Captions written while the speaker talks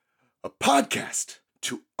a podcast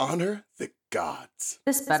to honor the gods.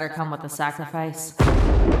 This better come with a sacrifice.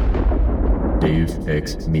 Dave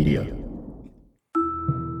X Media.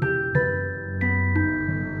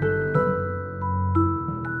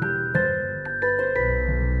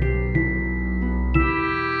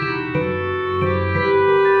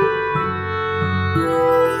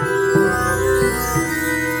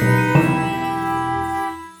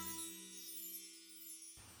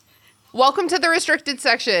 Welcome to the restricted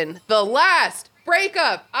section, the last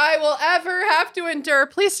breakup I will ever have to endure.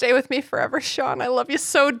 Please stay with me forever, Sean. I love you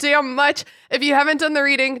so damn much. If you haven't done the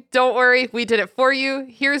reading, don't worry. We did it for you.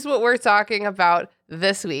 Here's what we're talking about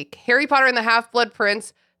this week. Harry Potter and the Half-Blood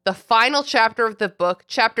Prince, the final chapter of the book,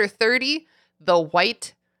 chapter 30, The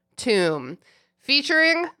White Tomb,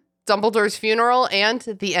 featuring Dumbledore's funeral and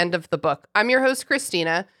the end of the book. I'm your host,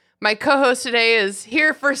 Christina. My co-host today is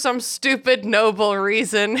here for some stupid, noble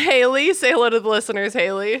reason. Haley, say hello to the listeners,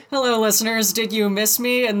 Haley. Hello, listeners. Did you miss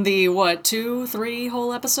me in the, 2-3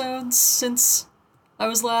 whole episodes since I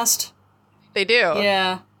was last? They do.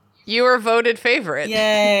 Yeah. You were voted favorite.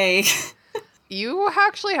 Yay. You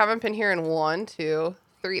actually haven't been here in 1, 2,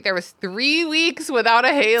 3. There was 3 weeks without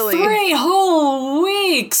a Haley. 3 whole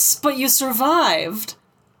weeks! But you survived.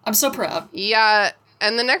 I'm so proud. Yeah,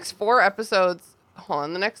 and the next 4 episodes, hold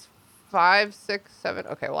on, the next 5, 6, 7.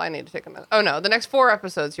 Okay, well, I need to take another. Oh, no, the next 4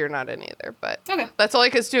 episodes you're not in either, but okay. That's only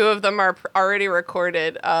because 2 of them are already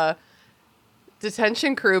recorded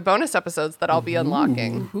Detention Crew bonus episodes that I'll be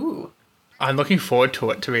unlocking. Ooh. I'm looking forward to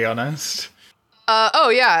it, to be honest. Oh,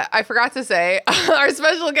 yeah, I forgot to say, our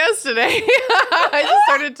special guest today, I just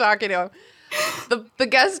started talking to him. The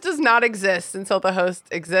guest does not exist until the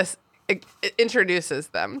host introduces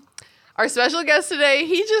them. Our special guest today,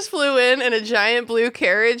 he just flew in a giant blue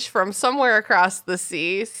carriage from somewhere across the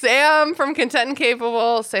sea. Sam from Content and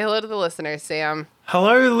Capable. Say hello to the listeners, Sam.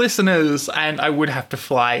 Hello, listeners. And I would have to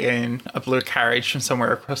fly in a blue carriage from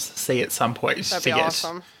somewhere across the sea at some point. That'd be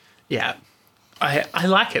awesome. Yeah. I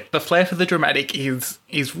like it. The flair for the dramatic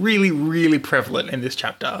is really, really prevalent in this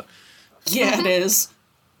chapter. Yeah, it is.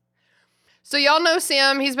 So y'all know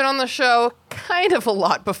Sam. He's been on the show kind of a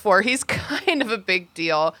lot before. He's kind of a big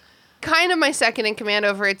deal. Kind of my second in command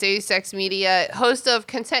over at Deus Ex Media, host of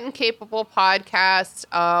Content and Capable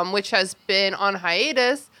podcast, which has been on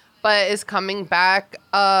hiatus, but is coming back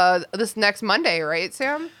this next Monday, right,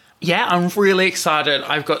 Sam? Yeah, I'm really excited.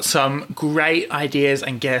 I've got some great ideas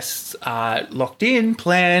and guests locked in,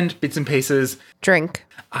 planned, bits and pieces. Drink.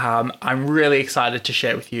 I'm really excited to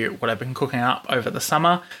share with you what I've been cooking up over the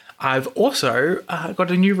summer. I've also got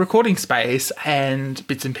a new recording space and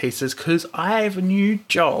bits and pieces because I have a new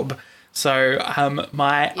job. So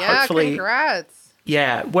hopefully, congrats.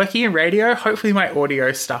 Yeah, working in radio, hopefully my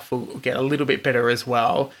audio stuff will get a little bit better as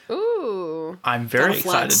well. Ooh. I'm very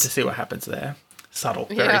excited to see what happens there. Subtle,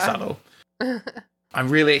 very subtle. I'm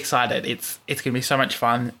really excited. It's going to be so much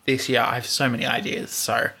fun this year. I have so many ideas,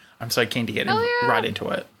 so I'm so keen to get right into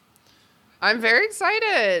it. I'm very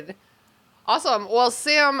excited. Awesome. Well,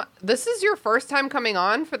 Sam, this is your first time coming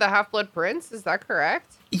on for the Half-Blood Prince. Is that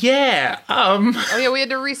correct? Yeah. Oh, yeah, we had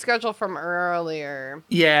to reschedule from earlier.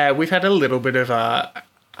 Yeah, we've had a little bit of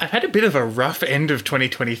I've had a bit of a rough end of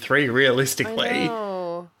 2023, realistically. I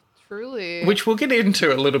know. Truly. Which we'll get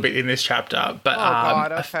into a little bit in this chapter. But, oh,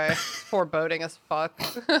 God, okay. Foreboding as fuck.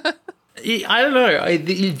 I don't know.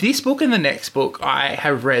 This book and the next book, I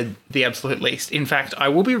have read the absolute least. In fact, I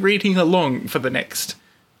will be reading along for the next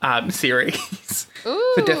series.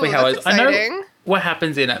 Ooh, for Deathly Hallows. That's exciting. I know what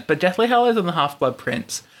happens in it, but Deathly Hallows and the Half-Blood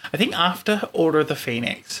Prince, I think after Order of the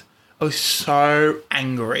Phoenix, I was so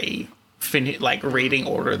angry reading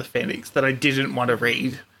Order of the Phoenix that I didn't want to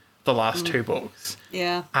read the last 2 books.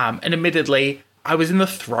 Yeah. And admittedly, I was in the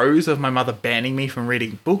throes of my mother banning me from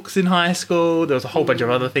reading books in high school. There was a whole bunch of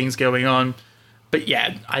other things going on. But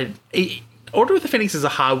yeah, Order of the Phoenix is a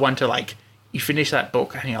hard one to, you finish that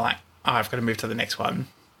book and you're like, oh, I've got to move to the next one.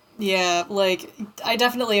 Yeah, I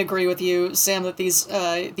definitely agree with you, Sam, that these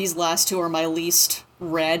last 2 are my least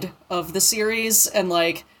read of the series, and,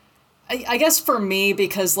 I guess for me,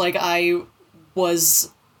 because, I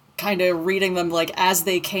was kind of reading them, as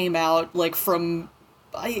they came out, from,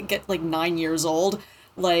 I get, 9 years old,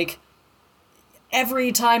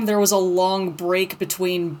 every time there was a long break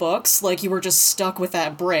between books, you were just stuck with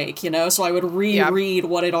that break, so I would reread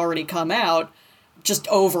what had already come out, just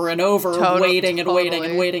over and over, waiting and waiting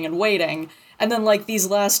and waiting and waiting. And then, these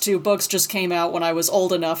last 2 books just came out when I was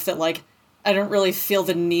old enough that, I didn't really feel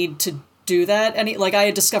the need to do that. I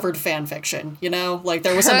had discovered fan fiction, there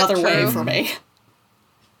was another way for me.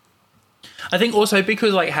 I think also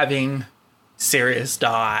because, having Sirius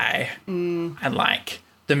die and,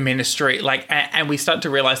 the Ministry, like, and we start to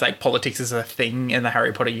realize like politics is a thing in the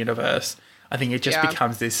Harry Potter universe, I think it just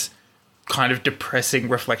becomes this kind of depressing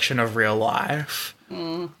reflection of real life.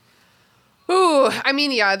 Ooh, I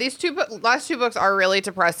mean, yeah, these last two books are really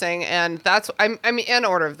depressing, and that's, I mean, and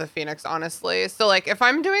Order of the Phoenix, honestly. So, like, if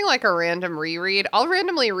I'm doing, like, a random reread, I'll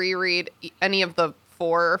randomly reread any of the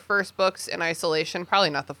 4 first books in isolation. Probably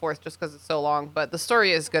not the 4th, just because it's so long, but the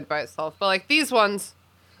story is good by itself. But, like, these ones,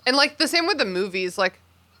 and, like, the same with the movies, like,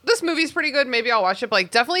 this movie's pretty good, maybe I'll watch it, but,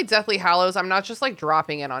 like, definitely Deathly Hallows, I'm not just, like,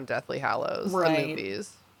 dropping in on Deathly Hallows, the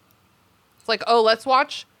movies. It's like, oh, let's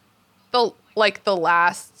watch the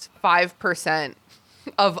last 5%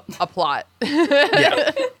 of a plot.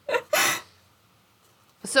 Yeah.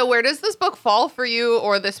 So where does this book fall for you,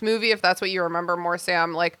 or this movie, if that's what you remember more,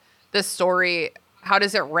 Sam? Like, this story, how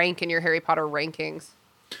does it rank in your Harry Potter rankings?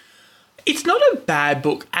 It's not a bad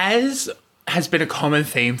book, as has been a common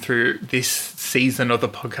theme through this season of the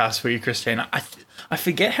podcast for you, Christina. I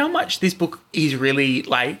forget how much this book is really,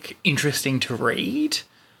 like, interesting to read.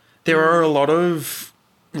 There are a lot of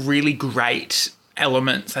really great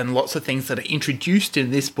elements and lots of things that are introduced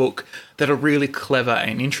in this book that are really clever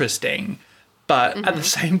and interesting. But at the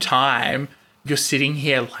same time, you're sitting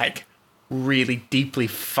here like really deeply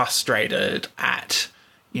frustrated at,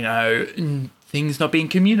 you know, things not being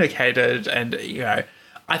communicated. And, you know,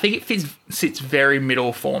 I think it sits very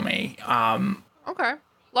middle for me. Okay.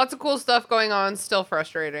 Lots of cool stuff going on, still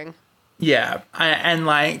frustrating. Yeah. And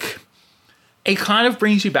like, it kind of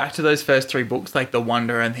brings you back to those first 3 books, like the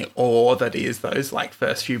wonder and the awe that is those like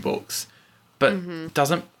first few books, but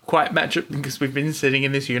doesn't quite match it because we've been sitting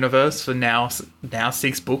in this universe for now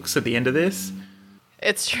 6 books at the end of this.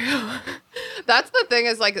 It's true. That's the thing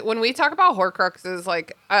is, like, when we talk about Horcruxes,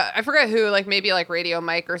 like, I forget who, like, maybe like Radio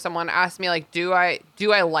Mike or someone asked me, like, do I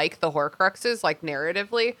like the Horcruxes, like,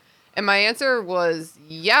 narratively? And my answer was,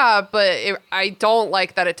 yeah, but I don't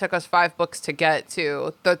like that it took us 5 books to get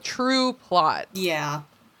to the true plot. Yeah.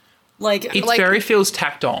 Like, it very feels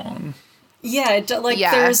tacked on. Yeah,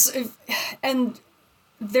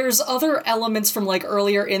 there's other elements from, like,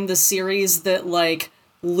 earlier in the series that, like,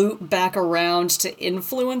 loop back around to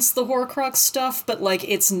influence the Horcrux stuff, but, like,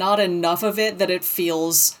 it's not enough of it that it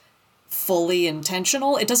feels fully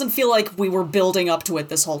intentional. It doesn't feel like we were building up to it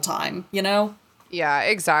this whole time, you know? Yeah,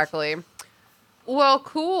 exactly. Well,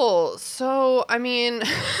 cool. So, I mean,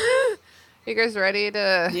 you guys ready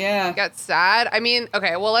to get sad? I mean,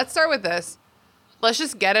 okay, well, let's start with this. Let's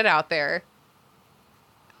just get it out there.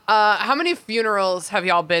 How many funerals have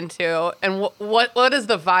y'all been to? And what has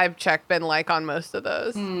the vibe check been like on most of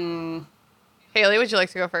those? Haley, would you like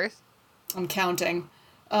to go first? I'm counting.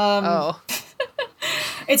 Oh.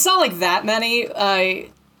 It's not like that many.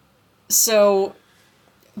 So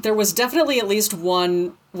there was definitely at least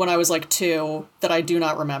one when I was like 2 that I do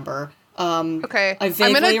not remember. Okay. I'm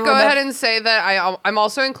going to go ahead and say that I'm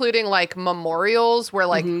also including like memorials where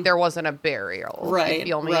like there wasn't a burial. Right. You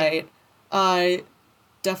feel me? Right.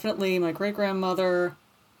 Definitely my great-grandmother,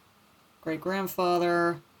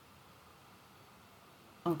 great-grandfather,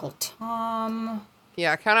 Uncle Tom.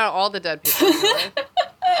 Yeah, count out all the dead people.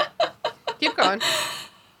 Keep going.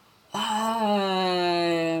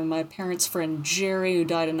 My parents' friend Jerry, who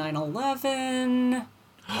died in 9/11.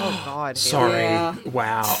 Oh, God. Sorry. Yeah.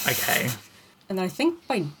 Wow. Okay. And I think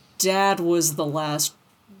my dad was the last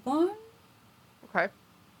one. Okay.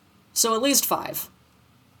 So at least 5.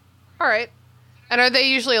 All right. And are they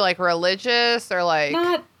usually, like, religious or, like...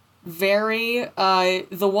 Not very.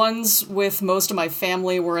 The ones with most of my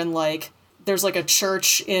family were in, like... There's, like, a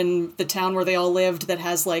church in the town where they all lived that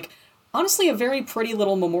has, like... Honestly, a very pretty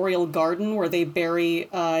little memorial garden where they bury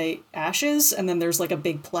ashes, and then there's, like, a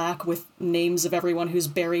big plaque with names of everyone who's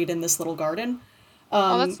buried in this little garden.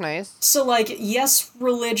 Oh, that's nice. So, like, yes,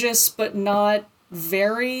 religious, but not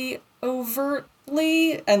very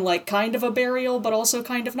overtly, and, like, kind of a burial, but also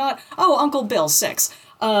kind of not. Oh, Uncle Bill, 6.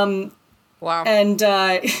 Wow. And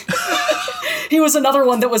he was another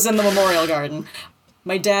one that was in the memorial garden.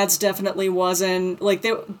 My dad's definitely wasn't. Like,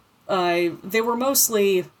 they were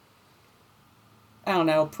mostly... I don't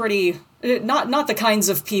know, pretty... Not the kinds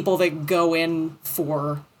of people that go in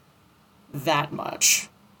for that much,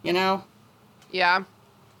 you know? Yeah.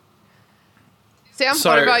 Sam,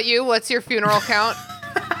 what about you? What's your funeral count?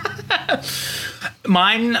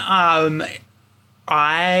 Mine,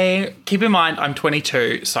 I... Keep in mind, I'm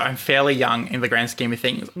 22, so I'm fairly young in the grand scheme of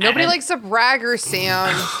things. Nobody likes a bragger,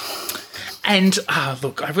 Sam. And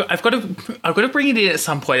look, I've got to bring it in at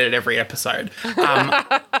some point at every episode.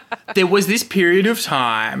 There was this period of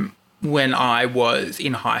time when I was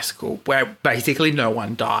in high school, where basically no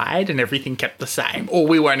one died and everything kept the same, or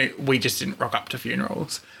we just didn't rock up to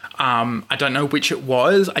funerals. I don't know which it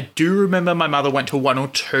was. I do remember my mother went to one or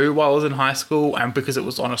two while I was in high school, and because it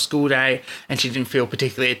was on a school day and she didn't feel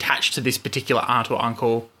particularly attached to this particular aunt or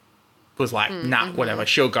uncle, was like, nah, whatever,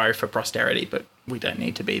 she'll go for posterity, but we don't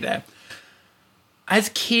need to be there. As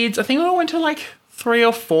kids, I think I went to like 3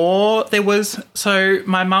 or 4. So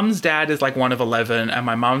my mum's dad is like one of 11 and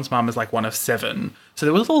my mum's mum is like one of 7. So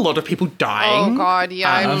there was a lot of people dying. Oh, God,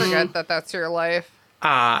 yeah, I forget that that's your life.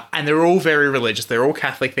 And they're all very religious. They're all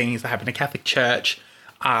Catholic things that happen in a Catholic church.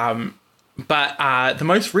 But the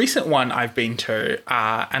most recent one I've been to,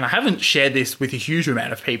 and I haven't shared this with a huge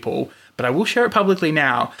amount of people, but I will share it publicly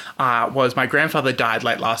now, was my grandfather died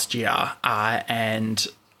late last year, and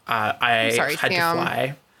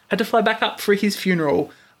I had to fly back up for his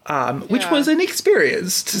funeral, which was an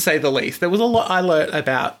experience, to say the least. There was a lot I learnt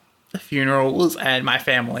about funerals and my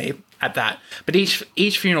family at that. But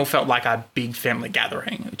each funeral felt like a big family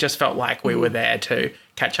gathering. It just felt like we were there to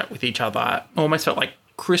catch up with each other. Almost felt like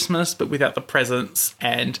Christmas, but without the presents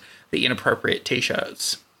and the inappropriate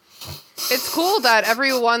T-shirts. It's cool that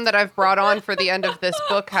everyone that I've brought on for the end of this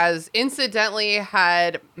book has incidentally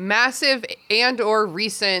had massive and or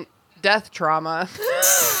recent death trauma.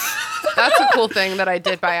 That's a cool thing that I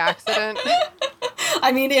did by accident.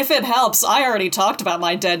 I mean, if it helps, I already talked about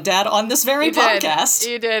my dead dad on this very podcast.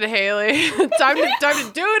 You did, Haley. time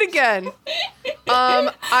to do it again.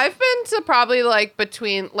 I've been to probably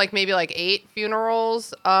maybe 8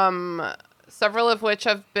 funerals. Several of which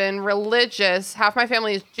have been religious. Half my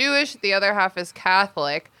family is Jewish, the other half is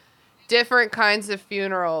Catholic. Different kinds of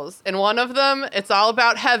funerals. In one of them, it's all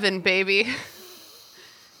about heaven, baby.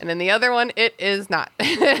 And in the other one, it is not.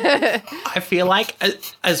 I feel like,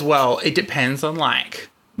 as well, it depends on,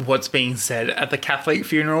 what's being said at the Catholic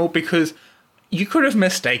funeral, because you could have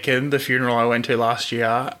mistaken the funeral I went to last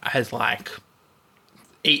year as,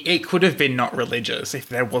 it could have been not religious if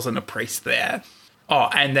there wasn't a priest there. Oh,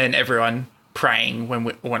 and then everyone praying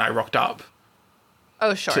when I rocked up.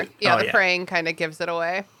 Oh, sure. Praying kind of gives it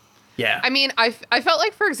away. Yeah. I mean, I felt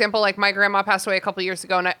like, for example, my grandma passed away a couple years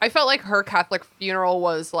ago, and I felt like her Catholic funeral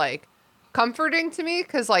was, comforting to me,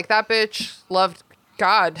 because, that bitch loved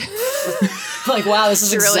God. Wow, this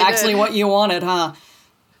is exactly what you wanted, huh?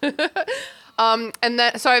 And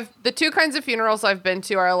then, so the 2 kinds of funerals I've been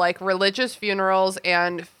to are, religious funerals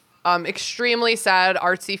and extremely sad,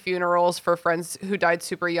 artsy funerals for friends who died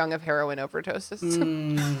super young of heroin overdoses.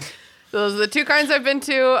 Those are the 2 kinds I've been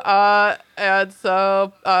to. And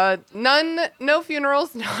so no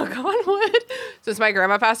funerals, knock on wood, since my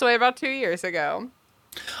grandma passed away about 2 years ago.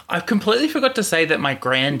 I completely forgot to say that my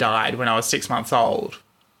gran died when I was 6 months old.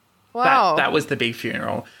 Wow. That was the big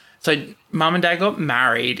funeral. So Mum and Dad got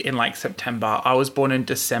married in September. I was born in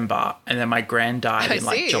December, and then my gran died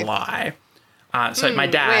in July. So my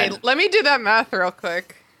dad... Wait, let me do that math real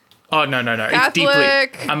quick. Oh, no.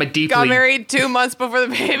 Catholic, got married 2 months before the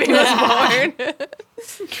baby was born.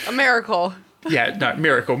 A miracle. Yeah, no,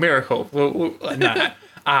 miracle. No.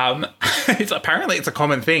 Apparently it's a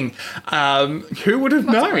common thing. Who would have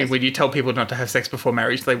known when you tell people not to have sex before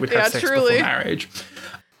marriage, they would have sex before marriage?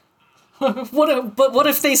 What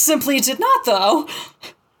if they simply did not, though?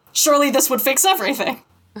 Surely this would fix everything.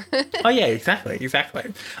 Oh, yeah, exactly.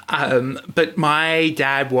 But my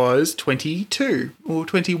dad was 22 or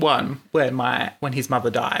 21 when his mother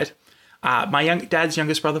died. My dad's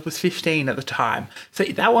youngest brother was 15 at the time. So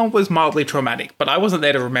that one was mildly traumatic, but I wasn't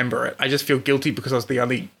there to remember it. I just feel guilty because I was the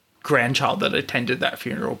only grandchild that attended that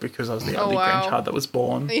funeral, because I was the only grandchild that was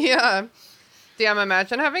born. Yeah. Damn,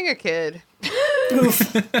 imagine having a kid.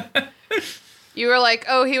 You were like,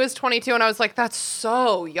 oh, he was 22, and I was like, that's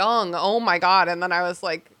so young. Oh, my God. And then I was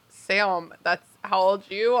like, Sam, that's how old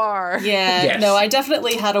you are. Yeah, yes. No, I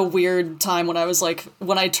definitely had a weird time when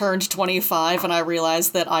I turned 25 and I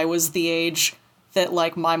realized that I was the age that,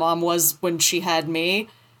 my mom was when she had me.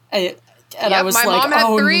 I was my like, mom had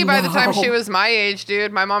oh, 3 by the no. time she was my age,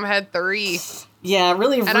 dude. My mom had 3. Yeah,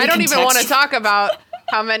 really. And I don't even want to talk about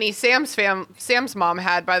how many Sam's mom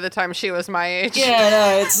had by the time she was my age. Yeah,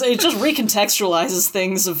 no, it just recontextualizes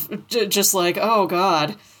things of just oh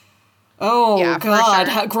God. Oh, yeah, God.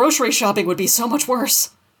 Sure. Grocery shopping would be so much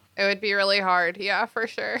worse. It would be really hard. Yeah, for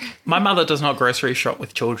sure. My mother does not grocery shop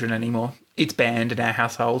with children anymore. It's banned in our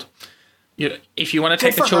household. If you want to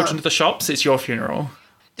take the children to the shops, it's your funeral.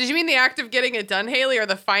 Did you mean the act of getting it done, Haley, or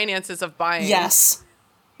the finances of buying? Yes.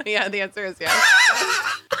 Yeah, the answer is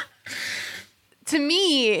yes. To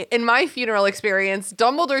me, in my funeral experience,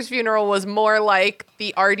 Dumbledore's funeral was more like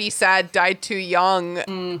the arty sad died too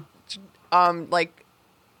young,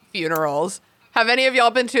 funerals. Have any of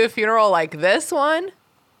y'all been to a funeral like this one?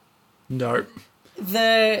 Nope.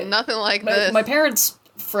 Nothing like this. My parents'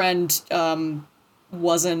 friend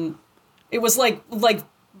wasn't. It was like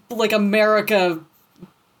America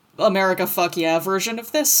fuck yeah version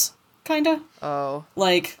of this, kinda. Oh.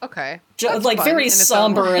 Like Okay. Like very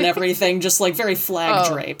somber and everything, just like very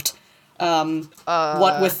flag draped.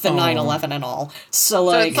 What with the 9/11 and all. So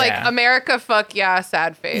like, it's like America fuck yeah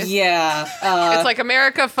sad face. Yeah. It's like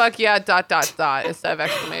America fuck yeah ... instead of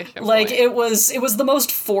exclamation like point. it was the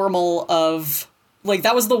most formal of, like,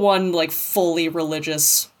 that was the one like fully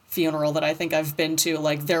religious funeral that I think I've been to.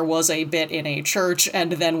 Like, there was a bit in a church,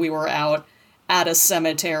 and then we were out at a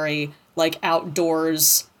cemetery, like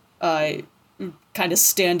outdoors, kind of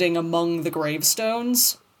standing among the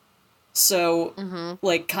gravestones. So,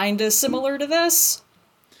 like, kind of similar to this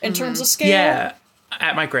in terms of scale. Yeah.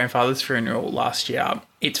 At my grandfather's funeral last year,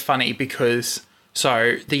 it's funny because,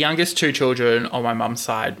 so the youngest two children on my mum's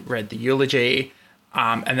side read the eulogy,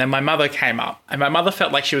 and then my mother came up, and my mother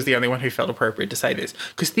felt like she was the only one who felt appropriate to say this.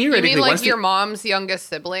 Because theoretically... You mean like your mom's youngest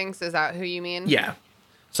siblings? Is that who you mean? Yeah.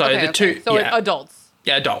 So okay, two... So adults.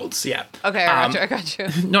 Yeah, adults, yeah. Okay, I got you.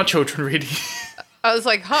 Not children, really. I was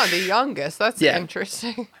like, the youngest. That's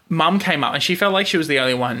interesting. Mum came up and she felt like she was the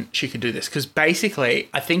only one she could do this because basically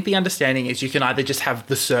I think the understanding is you can either just have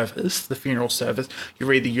the service, the funeral service, you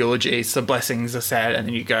read the eulogies, the blessings are said, and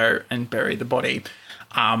then you go and bury the body,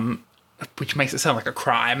 which makes it sound like a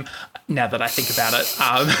crime now that I think about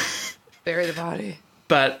it. Bury the body.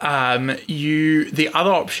 But the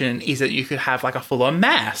other option is that you could have like a full-on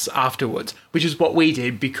mass afterwards, which is what we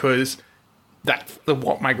did because that's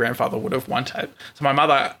what my grandfather would have wanted. So my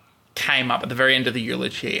mother came up at the very end of the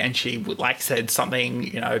eulogy and she would said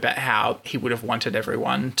something, about how he would have wanted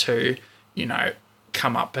everyone to,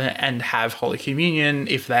 come up and have Holy Communion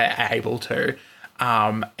if they're able to.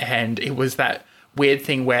 And it was that weird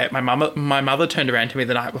thing where my mother turned around to me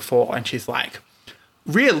the night before and she's like,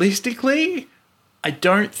 realistically, I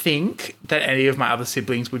don't think that any of my other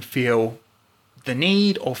siblings would feel the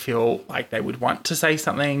need or feel like they would want to say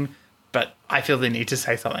something, but I feel the need to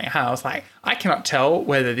say something. And I was like, I cannot tell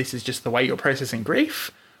whether this is just the way you're processing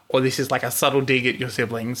grief or this is like a subtle dig at your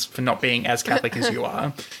siblings for not being as Catholic as you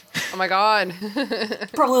are. Oh my God.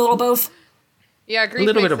 Probably a little both. Yeah,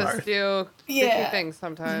 grief makes us do freaky things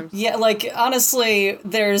sometimes. Yeah, like, honestly,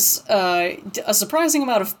 there's a surprising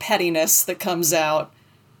amount of pettiness that comes out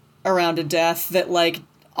around a death that, like,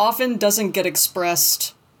 often doesn't get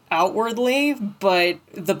expressed outwardly, but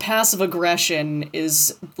the passive aggression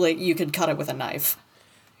is, like, you could cut it with a knife.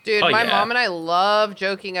 Dude, my mom and I love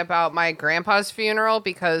joking about my grandpa's funeral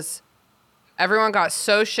because everyone got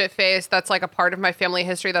so shit-faced. That's, like, a part of my family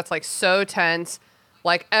history that's, like, so tense.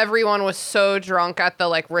 Like, everyone was so drunk at the,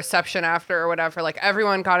 like, reception after or whatever. Like,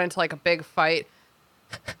 everyone got into, like, a big fight.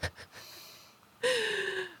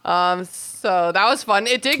 So that was fun.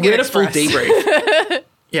 It did get expressed. We had a full debrief.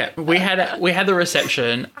 Yeah, we had the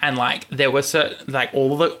reception, and like there were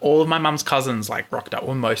all of my mum's cousins like rocked up,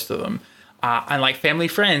 well, most of them, and like family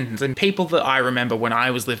friends and people that I remember when I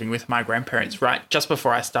was living with my grandparents, right just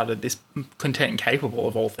before I started this Content and Capable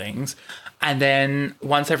of all things. And then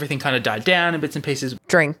once everything kind of died down in bits and pieces,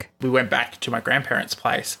 we went back to my grandparents'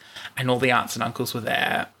 place, and all the aunts and uncles were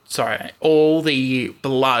there. Sorry, all the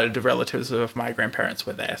blood relatives of my grandparents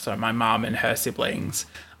were there. So my mum and her siblings,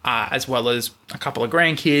 as well as a couple of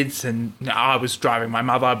grandkids. And I was driving my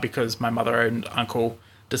mother because my mother and uncle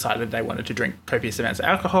decided they wanted to drink copious amounts of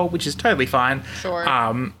alcohol, which is totally fine. Sure.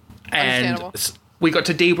 And we got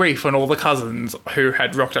to debrief on all the cousins who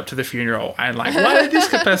had rocked up to the funeral and like, why did this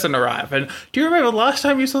person arrive? And do you remember the last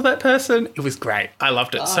time you saw that person? It was great. I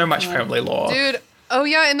loved it. So much family lore. Dude. Oh,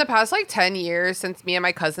 yeah, in the past, 10 years, since me and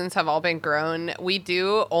my cousins have all been grown, we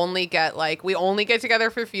only get together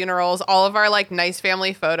for funerals. All of our, nice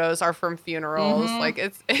family photos are from funerals.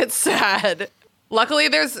 Mm-hmm. It's sad. Luckily,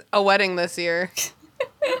 there's a wedding this year.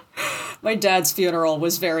 My dad's funeral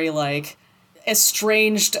was very,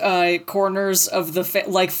 estranged corners of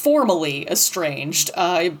the formally estranged,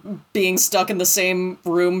 being stuck in the same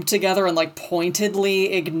room together and,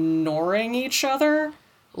 pointedly ignoring each other.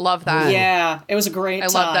 Love that. Yeah, it was a great time.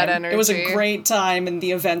 I love that energy. It was a great time in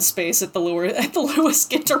the event space at the Lewis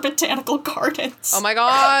Ginter Botanical Gardens. Oh my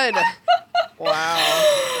God. Wow.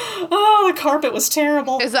 Oh, the carpet was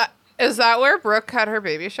terrible. Is that where Brooke had her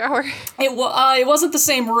baby shower? It wasn't the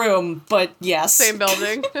same room, but yes. Same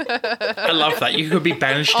building. I love that. You could be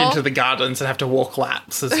banished into the gardens and have to walk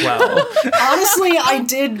laps as well. Honestly, I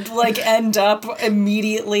did end up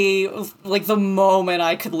immediately, the moment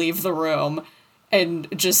I could leave the room and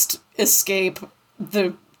just escape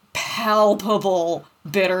the palpable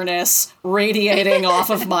bitterness radiating off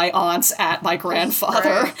of my aunts at my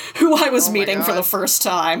grandfather, who I was meeting for the first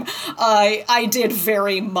time. I did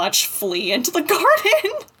very much flee into the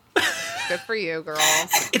garden. Good for you, girl.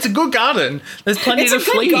 It's a good garden. There's plenty to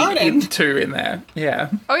flee into in there. Yeah.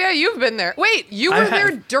 Oh, yeah, you've been there. Wait, you were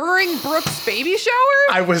there during Brooke's baby shower?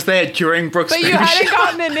 I was there during Brooke's baby shower. But you hadn't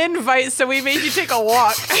gotten an invite, so we made you take a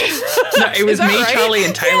walk. No, it was me, right? Charlie,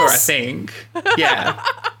 and Taylor, I think. Yeah.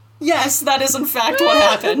 Yes, that is in fact what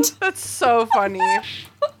happened. That's so funny.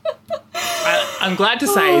 I'm glad to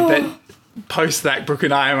say that post that, Brooke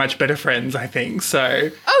and I are much better friends, I think.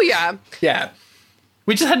 So. Oh, yeah. Yeah.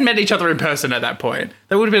 We just hadn't met each other in person at that point.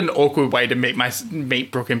 That would have been an awkward way to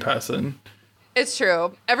meet Brooke in person. It's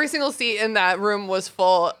true. Every single seat in that room was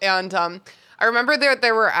full. And I remember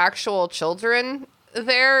there were actual children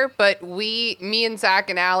there, but me and Zach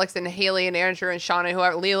and Alex and Haley and Andrew and Shauna,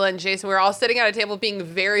 Leela and Jason, we were all sitting at a table being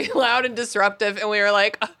very loud and disruptive. And we were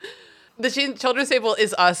like, the children's table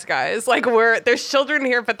is us, guys. Like, there's children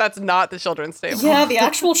here, but that's not the children's table. Yeah, the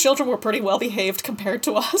actual children were pretty well behaved compared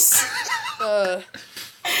to us.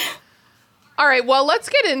 All right, well, let's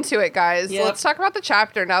get into it, guys. Yep. Let's talk about the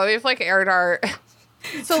chapter now that we've aired our...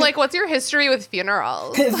 So, what's your history with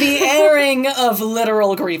funerals? The airing of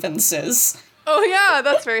literal grievances. Oh, yeah,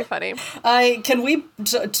 that's very funny. Can we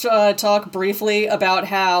talk briefly about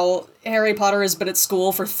how Harry Potter has been at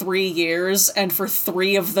school for 3 years, and for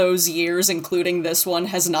 3 of those years, including this one,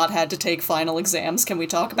 has not had to take final exams? Can we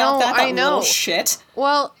talk about that? That little shit.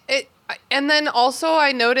 Well, and then also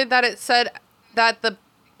I noted that it said that the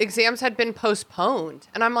exams had been postponed,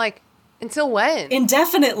 and I'm like, until when?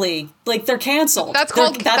 Indefinitely. They're canceled. That's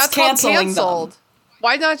canceled. Them.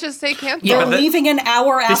 Why not just say canceled? Yeah, they're leaving an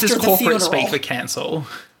hour after the funeral. This is corporate speak for cancel.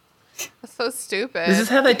 That's so stupid. This is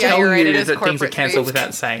how they tell you that things are cancelled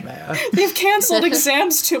without saying they are. They've cancelled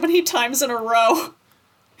exams too many times in a row.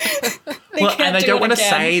 They don't want to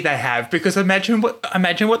say they have, because imagine what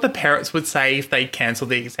the parents would say if they cancelled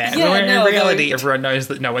the exams. Yeah, in reality, everyone knows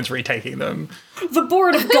that no one's retaking them. The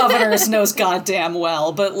Board of Governors knows goddamn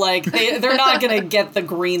well, but they're not going to get the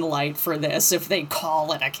green light for this if they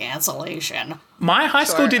call it a cancellation. My high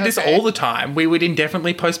school did this all the time. We would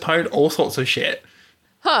indefinitely postpone all sorts of shit.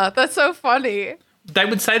 Huh, that's so funny. They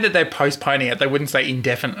would say that they're postponing it. They wouldn't say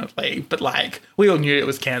indefinitely, but we all knew it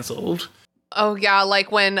was cancelled. Oh, yeah,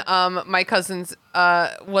 when my cousin's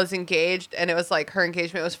was engaged, and it was her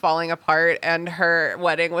engagement was falling apart, and her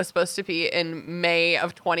wedding was supposed to be in May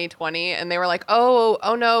of 2020, and they were like, oh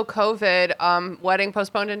no, COVID, wedding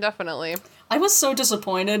postponed indefinitely. I was so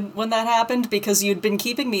disappointed when that happened, because you'd been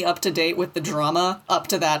keeping me up to date with the drama up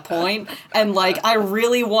to that point, and I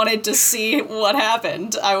really wanted to see what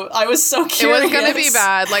happened. I was so curious. It was gonna be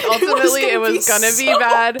bad. Ultimately, it was gonna be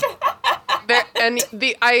bad.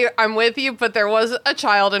 I'm with you, but there was a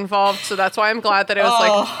child involved, so that's why I'm glad that it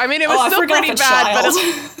was it was still pretty bad, but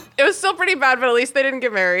it was still pretty bad, but at least they didn't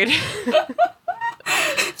get married.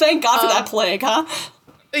 Thank God for that plague, huh?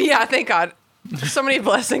 Yeah, thank God. So many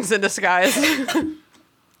blessings in disguise.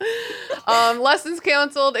 Lessons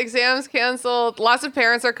canceled, exams canceled. Lots of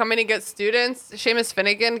parents are coming to get students. Seamus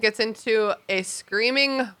Finnegan gets into a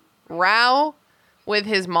screaming row with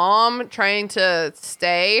his mom trying to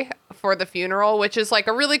stay for the funeral, which is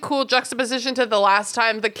a really cool juxtaposition to the last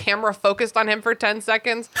time the camera focused on him for 10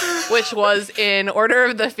 seconds, which was in Order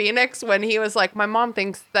of the Phoenix, when he was like, my mom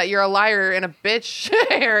thinks that you're a liar and a bitch,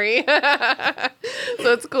 Harry.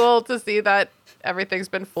 So it's cool to see that everything's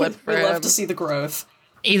been flipped for him. We love to see the growth.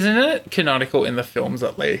 Isn't it canonical in the films,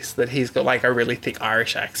 at least, that he's got a really thick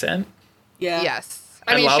Irish accent? Yeah. Yes.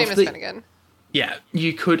 I mean, Seamus Finnegan. Yeah,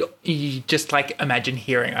 you just imagine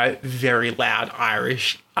hearing a very loud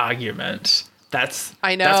Irish argument. That's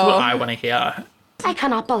what I want to hear. I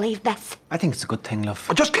cannot believe this. I think it's a good thing, love.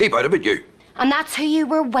 Just keep out of it, you. And that's who you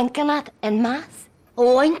were winking at in mass?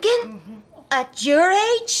 Winking? Mm-hmm. At your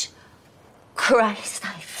age? Christ,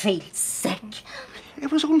 I feel sick.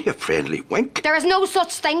 It was only a friendly wink. There is no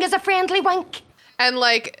such thing as a friendly wink. And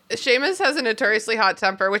Seamus has a notoriously hot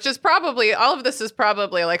temper, which is probably, all of this is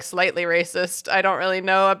probably slightly racist. I don't really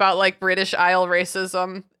know about British Isle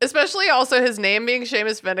racism, especially also his name being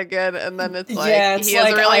Seamus Finnegan. And then it's he has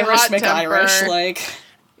a really Irish hot McIrish, temper.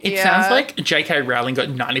 It sounds like J.K. Rowling got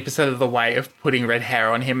 90% of the way of putting red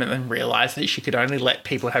hair on him and then realised that she could only let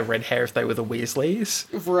people have red hair if they were the Weasleys.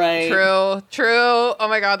 Right. True. Oh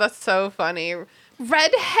my God, that's so funny.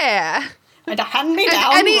 Red hair. And a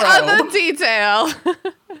hand-me-down any robe. other detail.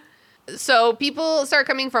 So people start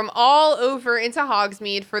coming from all over into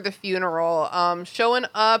Hogsmeade for the funeral. Showing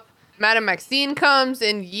up, Madame Maxine comes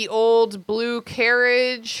in ye old blue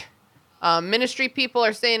carriage. Ministry people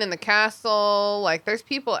are staying in the castle. Like, there's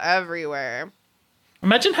people everywhere.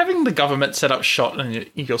 Imagine having the government set up shop in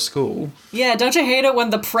your school. Yeah, don't you hate it when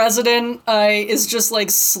the president is just, like,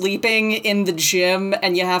 sleeping in the gym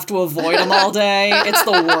and you have to avoid him all day? It's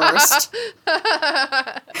the worst.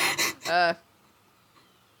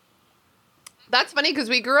 That's funny, because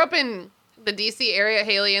we grew up in the DC area,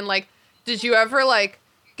 Haley, and, like, did you ever, like,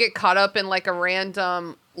 get caught up in, like, a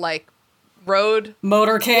random, like, road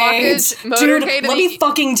motorcades? Dude, let me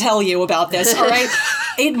fucking tell you about this, all right?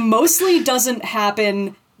 It mostly doesn't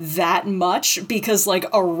happen that much because, like,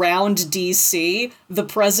 around DC, the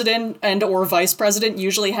president and or vice president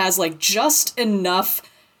usually has, like, just enough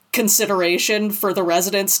consideration for the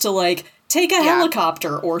residents to, like, take a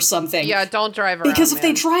helicopter or something. Yeah, don't drive around, because if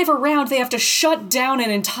they drive around, they have to shut down an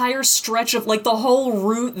entire stretch of, like, the whole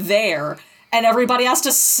route there, and everybody has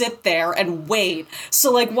to sit there and wait.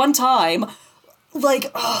 So, like, one time,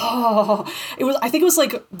 like, I think it was,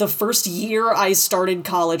 like, the first year I started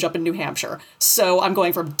college up in New Hampshire. So I'm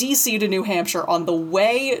going from DC to New Hampshire. On the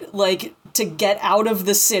way, like, to get out of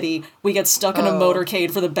the city, we get stuck in a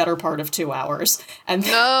motorcade for the better part of 2 hours. And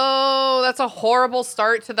no, that's a horrible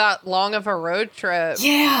start to that long of a road trip.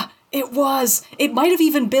 Yeah, it was. It might have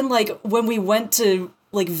even been, like, when we went to,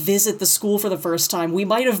 like, visit the school for the first time, we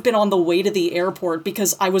might have been on the way to the airport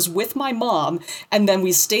because I was with my mom, and then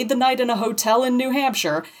we stayed the night in a hotel in New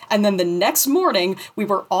Hampshire, and then the next morning we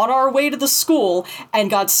were on our way to the school and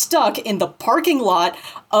got stuck in the parking lot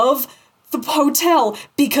of the hotel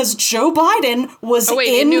because Joe Biden was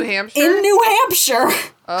in New Hampshire? In New Hampshire.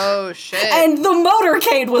 Oh, shit. And the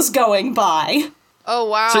motorcade was going by. Oh,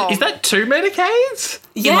 wow. So is that 2 motorcades?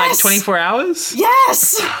 Yes. In, like, 24 hours?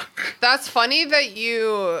 Yes! That's funny that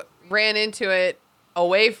you ran into it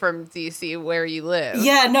away from DC where you live.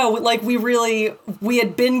 Yeah, no, like, we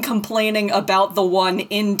had been complaining about the one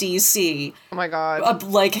in DC. Oh my god.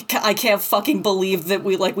 Like, I can't fucking believe that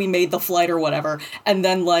we made the flight or whatever. And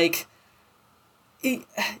then, like,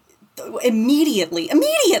 immediately,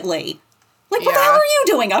 like, what the hell are you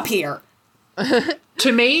doing up here?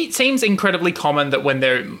 To me, it seems incredibly common that when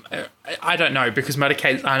they're, I don't know, because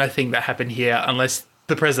motorcades aren't a thing that happen here unless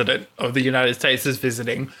the president of the United States is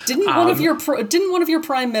visiting. Didn't one of your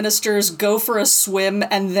prime ministers go for a swim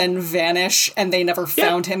and then vanish, and they never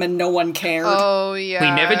found him, and no one cared? Oh yeah.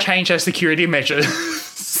 We never changed our security measures.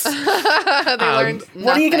 They learned nothing.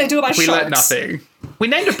 What are you going to do about we sharks? learned nothing. We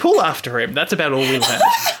named a pool after him. That's about all we learned.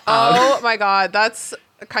 Oh my god, that's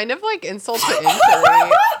kind of like insult to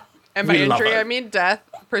injury. And by We love injury, it. I mean death,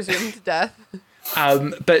 presumed death.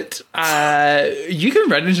 But you can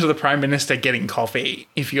run into the Prime Minister getting coffee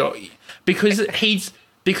because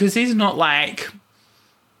he's not like,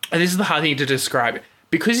 and this is the hard thing to describe,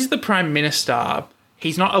 because he's the Prime Minister,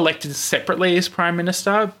 he's not elected separately as Prime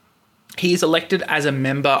Minister. He is elected as a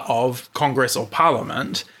member of Congress or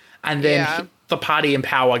Parliament, and then the party in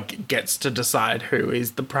power gets to decide who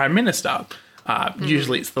is the Prime Minister.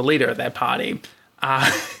 Usually it's the leader of their party.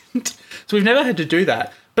 So we've never had to do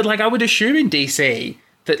that. But, like, I would assume in DC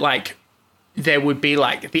that, like, there would be,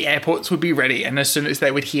 like, the airports would be ready, and as soon as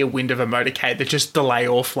they would hear wind of a motorcade, they'd just delay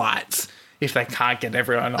all flights if they can't get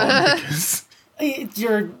everyone on. Because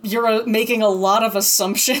You're making a lot of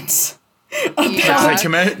assumptions about the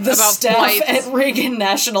About staff flights. at Reagan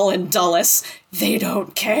National in Dulles. They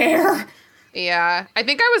don't care. Yeah. I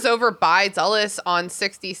think I was over by Dulles on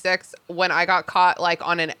 66 when I got caught, like,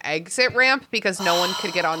 on an exit ramp because no one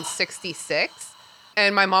could get on 66.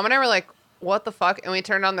 And my mom and I were like, what the fuck? And we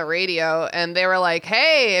turned on the radio and they were like,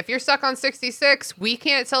 hey, if you're stuck on 66, we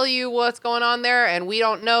can't tell you what's going on there and we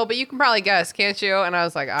don't know, but you can probably guess, can't you? And I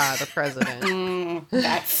was like, the president.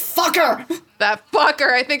 That fucker! That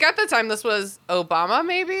fucker. I think at the time this was Obama,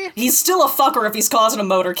 maybe? He's still a fucker if he's causing a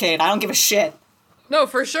motorcade. I don't give a shit. No,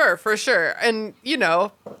 for sure, for sure. And, you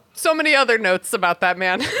know, so many other notes about that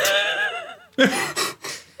man.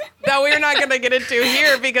 That we're not going to get into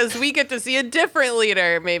here because we get to see a different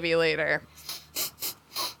leader maybe later.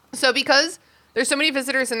 So because there's so many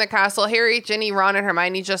visitors in the castle, Harry, Ginny, Ron, and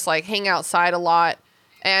Hermione just, like, hang outside a lot.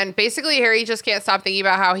 And basically Harry just can't stop thinking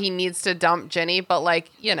about how he needs to dump Ginny, but,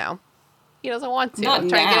 like, you know, he doesn't want to. Not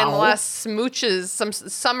Trying to get in the now. last smooches. Some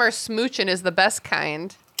summer smooching is the best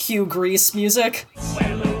kind. Cue Grease music.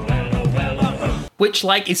 which,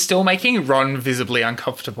 like, is still making Ron visibly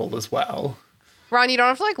uncomfortable as well. Ron, you don't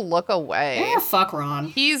have to, like, look away. Yeah, fuck Ron.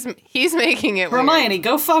 He's making it weird. Hermione,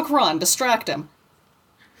 go fuck Ron. Distract him.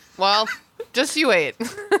 Well, just you wait.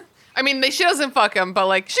 I mean, she doesn't fuck him, but,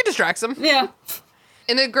 like, she distracts him. Yeah.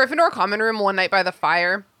 In the Gryffindor common room one night by the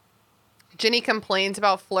fire, Ginny complains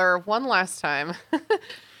about Fleur one last time.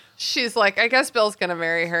 she's like, I guess Bill's gonna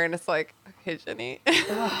marry her, and it's like, okay, Ginny.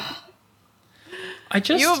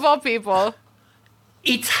 You of all people.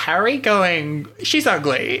 It's Harry going, she's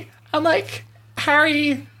ugly. I'm like,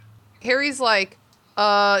 Harry's like,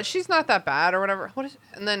 she's not that bad or whatever.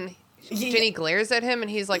 And then Ginny glares at him and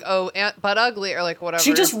he's like, oh, but ugly or like whatever.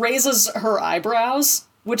 She just raises her eyebrows,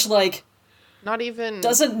 which like not even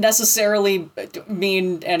doesn't necessarily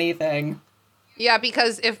mean anything. Yeah,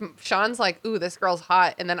 because if Sean's like, ooh, this girl's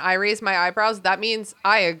hot, and then I raise my eyebrows, that means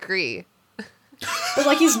I agree. But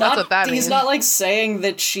like he's not means. Not like saying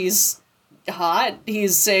that she's hot.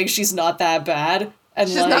 He's saying she's not that bad. And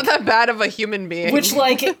she's like, not that bad of a human being. Which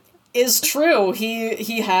like is true.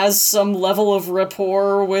 He has some level of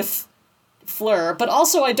rapport with Fleur, but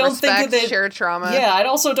also I don't think that shared trauma. Yeah, I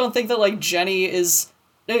also don't think that like Ginny is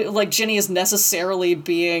necessarily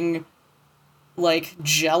being like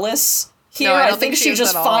jealous here. No, I think she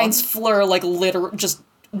just finds Fleur like just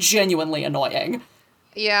genuinely annoying.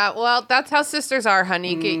 Yeah, well, that's how sisters are,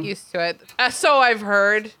 honey. Get used to it. So I've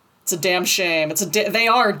heard. It's a damn shame. They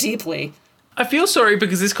are deeply. I feel sorry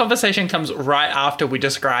because this conversation comes right after we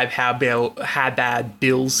describe how bad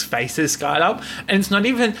Bill's face is scarred up, and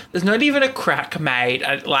there's not even a crack made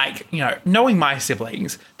at, like, you know, knowing my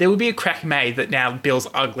siblings, there would be a crack made that now Bill's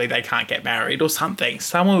ugly, they can't get married or something.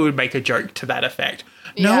 Someone would make a joke to that effect.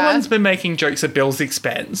 No one's been making jokes at Bill's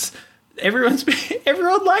expense. Everyone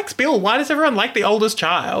likes Bill. Why does everyone like the oldest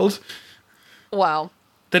child? Well,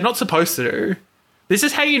 they're not supposed to. This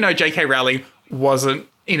is how you know J.K. Rowling wasn't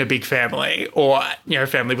in a big family or, you know,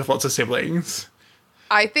 family with lots of siblings.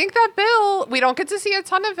 I think that Bill, we don't get to see a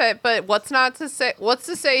ton of it, but what's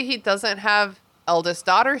to say he doesn't have eldest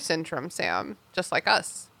daughter syndrome, Sam, just like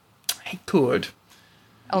us. He could.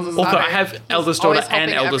 Although I have eldest daughter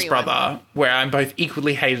and eldest brother, where I'm both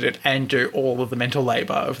equally hated and do all of the mental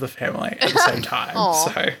labor of the family at the same time.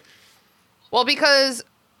 So, well, because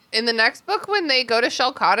in the next book, when they go to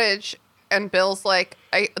Shell Cottage, and Bill's like,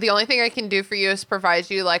 the only thing I can do for you is provide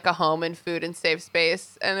you like a home and food and safe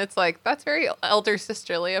space, and it's like that's very elder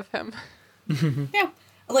sisterly of him. Yeah,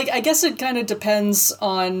 like I guess it kind of depends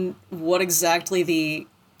on what exactly the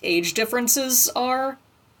age differences are.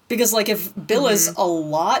 Because, like, if Bill is a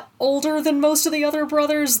lot older than most of the other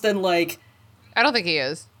brothers, then, like... I don't think he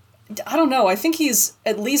is. I don't know. I think he's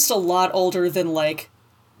at least a lot older than, like,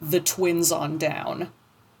 the twins on down.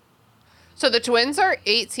 So the twins are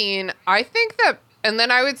 18. I think that... And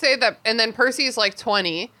then I would say that... And then Percy's, like,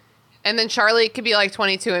 20. And then Charlie could be, like,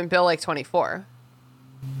 22 and Bill, like, 24.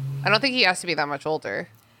 I don't think he has to be that much older.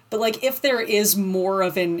 But, like, if there is more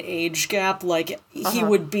of an age gap, like, he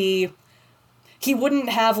would be... He wouldn't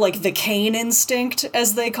have, like, the Cain instinct,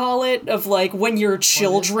 as they call it, of, like, when you're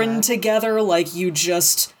children together, like, you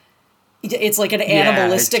just... It's, like, an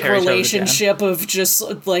animalistic relationship of just,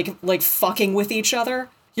 like, fucking with each other.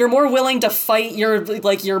 You're more willing to fight your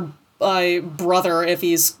brother if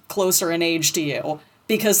he's closer in age to you,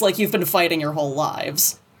 because, like, you've been fighting your whole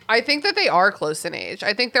lives. I think that they are close in age.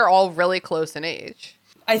 I think they're all really close in age.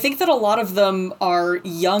 I think that a lot of them are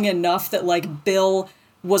young enough that, like, Bill...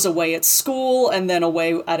 was away at school and then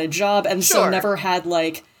away at a job and so never had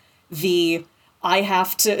like I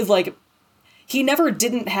have to like he never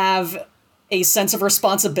didn't have a sense of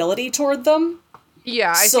responsibility toward them.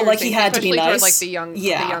 Yeah, I so like he had to be nice. Toward, like the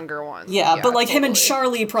younger ones. Yeah, but like him and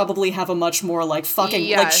Charlie probably have a much more like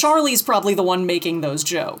fucking like Charlie's probably the one making those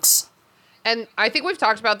jokes. And I think we've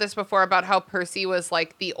talked about this before about how Percy was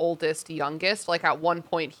like the oldest youngest. Like at one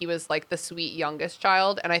point he was like the sweet youngest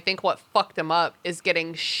child. And I think what fucked him up is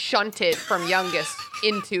getting shunted from youngest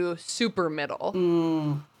into super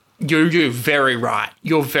middle. You're very right.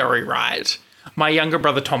 You're very right. My younger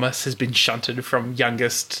brother Thomas has been shunted from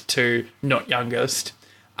youngest to not youngest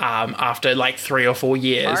after like 3 or 4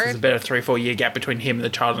 years. There's about a 3 or 4 year gap between him and the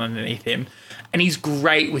child underneath him. And he's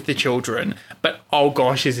great with the children, but oh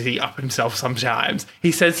gosh, is he up himself sometimes. He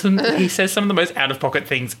says some of the most out-of-pocket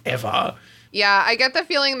things ever. Yeah, I get the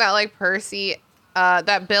feeling that like Percy,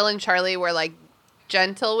 that Bill and Charlie were like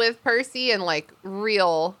gentle with Percy and like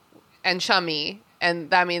real and chummy. And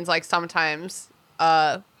that means like sometimes,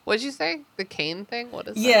 what'd you say? The Cain thing? What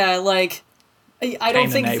is that? Yeah, like, I don't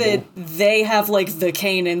think that they have like the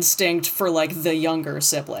Cain instinct for like the younger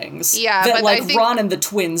siblings. Yeah, that but like I think Ron and the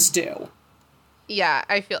twins do. Yeah,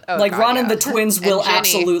 I feel... Ron and the twins will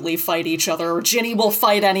absolutely fight each other. Ginny will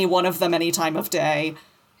fight any one of them any time of day.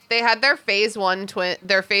 They had their phase 1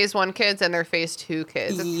 kids and their phase 2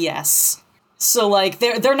 kids. Yes. So, like,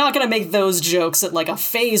 they're not going to make those jokes at, like, a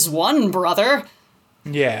phase 1 brother.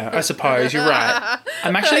 Yeah, I suppose. You're right.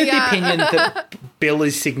 I'm actually of the opinion that Bill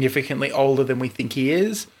is significantly older than we think he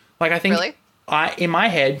is. Like, I think... Really? In my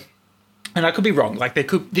head, and I could be wrong, like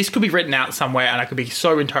this could be written out somewhere and I could be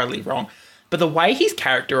so entirely wrong, but the way he's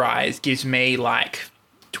characterized gives me like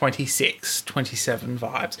 26, 27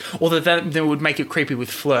 vibes. Although that would make it creepy with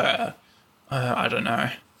Fleur. I don't know.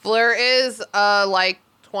 Fleur is like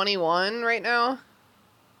 21 right now.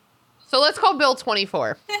 So let's call Bill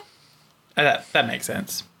 24. That makes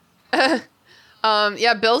sense.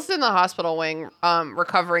 Yeah, Bill's in the hospital wing,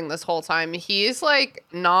 recovering this whole time. He's like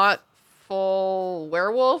not full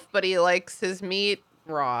werewolf, but he likes his meat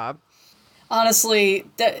raw. Honestly,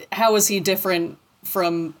 how is he different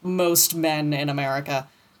from most men in America?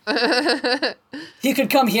 He could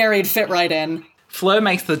come here, he'd fit right in. Fleur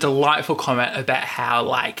makes the delightful comment about how,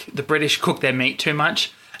 like, the British cook their meat too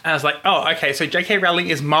much. And I was like, oh, okay, so J.K. Rowling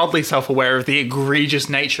is mildly self-aware of the egregious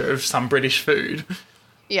nature of some British food.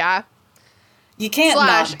 Yeah. You can't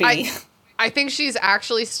not be. I think she's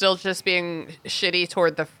actually still just being shitty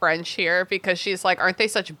toward the French here because she's like, aren't they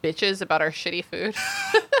such bitches about our shitty food?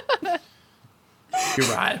 You're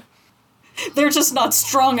right. They're just not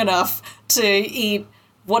strong enough to eat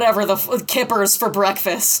whatever the kippers for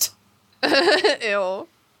breakfast. Ew.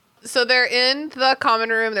 So they're in the common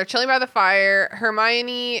room. They're chilling by the fire.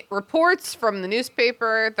 Hermione reports from the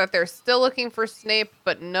newspaper that they're still looking for Snape,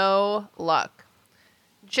 but no luck.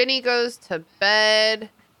 Ginny goes to bed.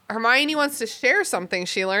 Hermione wants to share something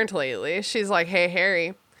she learned lately. She's like, hey,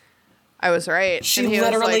 Harry, I was right. She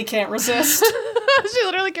literally can't resist. She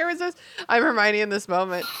literally can't resist. I'm Hermione in this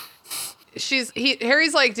moment.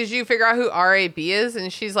 Harry's like, did you figure out who RAB is?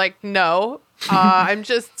 And she's like, no. I'm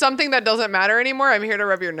just something that doesn't matter anymore. I'm here to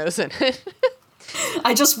rub your nose in it.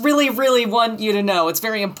 I just really, really want you to know, it's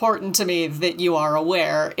very important to me that you are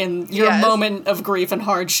aware in your moment of grief and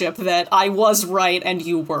hardship that I was right and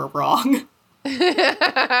you were wrong.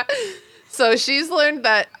 So she's learned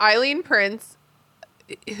that Eileen Prince,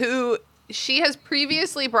 who she has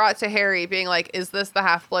previously brought to Harry being like, is this the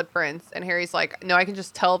Half-Blood Prince? And Harry's like, no, I can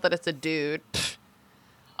just tell that it's a dude.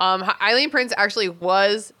 Eileen Prince actually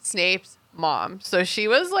was Snape's mom. So she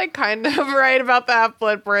was like kind of right about the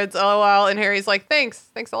Half-Blood Prince. LOL. And Harry's like, thanks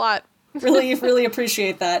a lot. Really, really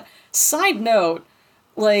appreciate that. Side note,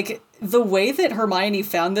 like, the way that Hermione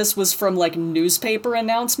found this was from, like, newspaper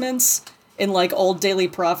announcements in, like, old Daily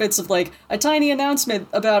Prophets of, like, a tiny announcement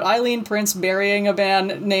about Eileen Prince marrying a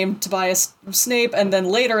man named Tobias Snape, and then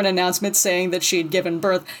later an announcement saying that she'd given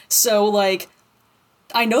birth. So, like,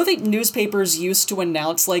 I know that newspapers used to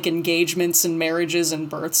announce, like, engagements and marriages and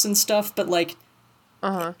births and stuff, but, like,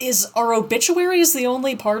 are obituaries the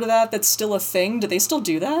only part of that that's still a thing? Do they still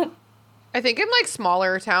do that? I think in, like,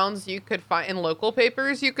 smaller towns, you could find, in local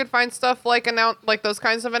papers, you could find stuff like those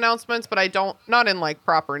kinds of announcements, but not in, like,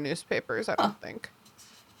 proper newspapers, I don't think.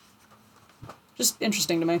 Just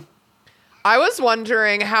interesting to me. I was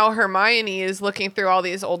wondering how Hermione is looking through all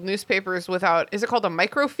these old newspapers without, is it called a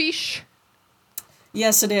microfiche?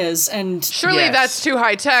 Yes, it is, and surely that's too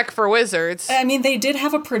high tech for wizards. I mean, they did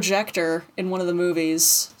have a projector in one of the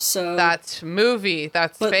movies, so that's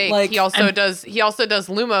fake. Like, he also does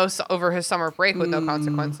Lumos over his summer break with no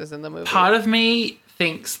consequences in the movie. Part of me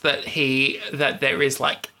thinks that there is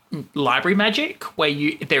like library magic where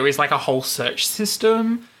there is like a whole search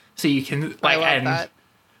system, so you can like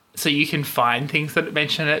so you can find things that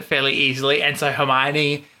mention it fairly easily, and so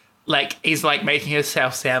Hermione is like making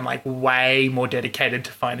herself sound like way more dedicated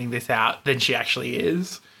to finding this out than she actually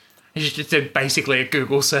is. She just did basically a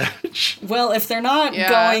Google search. Well, if they're not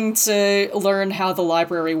going to learn how the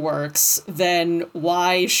library works, then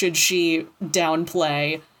why should she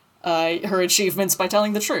downplay her achievements by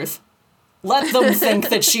telling the truth? Let them think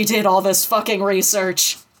that she did all this fucking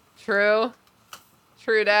research. True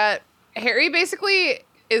that. Harry basically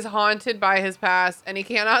is haunted by his past, and he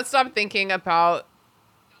cannot stop thinking about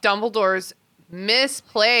Dumbledore's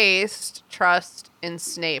misplaced trust in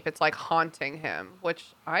Snape. It's like haunting him, which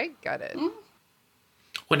I get it.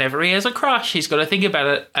 Whenever he has a crush, he's got to think about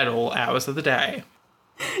it at all hours of the day.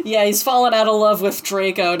 Yeah, he's fallen out of love with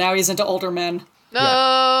Draco. Now he's into older men. No!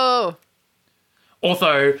 Yeah.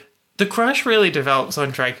 Although, the crush really develops on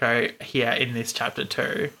Draco here in this chapter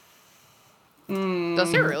too.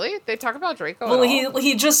 Does it really? They talk about Draco Well, at all?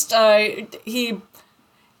 he just,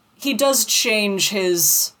 he does change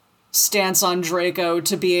his stance on Draco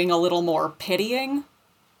to being a little more pitying.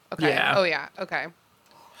 Okay. Yeah. Oh, yeah. Okay.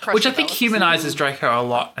 Which I think humanizes Draco a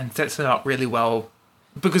lot and sets it up really well.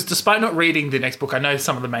 Because despite not reading the next book, I know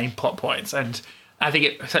some of the main plot points, and I think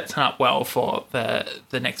it sets it up well for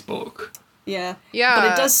the next book. Yeah. Yeah.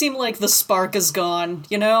 But it does seem like the spark is gone,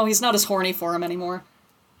 you know? He's not as horny for him anymore.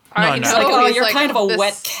 No. It's like, oh, you're kind of a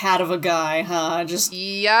wet cat of a guy, huh? Just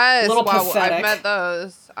yes, a little pathetic. I've met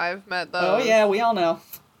those. Oh, yeah, we all know.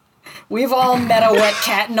 We've all met a wet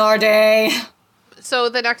cat in our day. So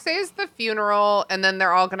the next day is the funeral, and then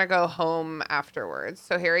they're all gonna go home afterwards.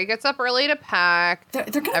 So Harry gets up early to pack. They're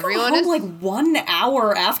gonna go home like 1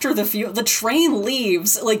 hour after the train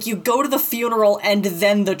leaves. Like, you go to the funeral and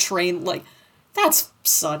then the train, like, that's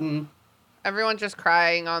sudden. Everyone just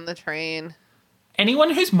crying on the train. Anyone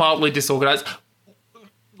who's mildly disorganized,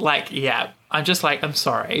 like, yeah, I'm just like, I'm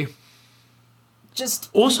sorry. Just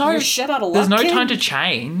also, you're shit out of luck, there's no kid. time to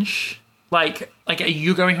change. Like, are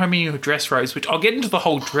you going home in your dress robes? Which I'll get into the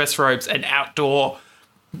whole dress robes and outdoor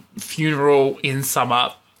funeral in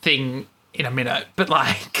summer thing in a minute. But,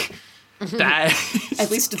 like, that...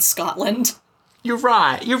 At least it's Scotland. You're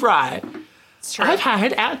right. It's true. I've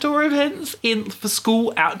had outdoor events for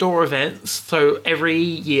school outdoor events. So every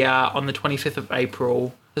year on the 25th of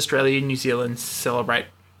April, Australia and New Zealand celebrate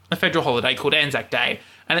a federal holiday called Anzac Day.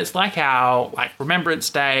 And it's like our Remembrance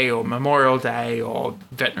Day or Memorial Day or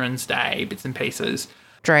Veterans Day, bits and pieces.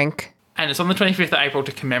 Drink. And it's on the 25th of April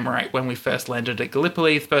to commemorate when we first landed at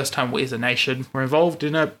Gallipoli, the first time we as a nation were involved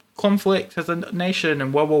in a conflict as a nation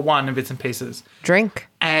in World War I and bits and pieces. Drink.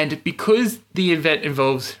 And because the event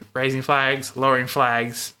involves raising flags, lowering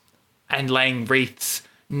flags, and laying wreaths,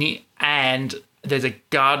 and there's a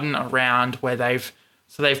garden around where they've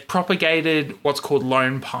propagated what's called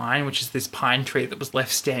lone pine, which is this pine tree that was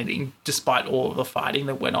left standing despite all of the fighting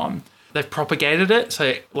that went on. They've propagated it,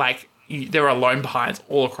 so there are lone pines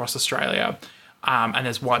all across Australia, and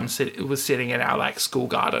there's one it was sitting in our school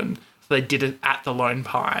garden. So they did it at the lone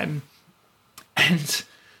pine, and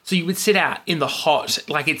so you would sit out in the hot,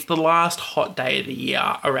 it's the last hot day of the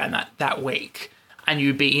year around that week. And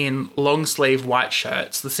you'd be in long sleeve white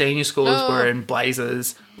shirts. The senior schoolers were in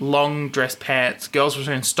blazers, long dress pants. Girls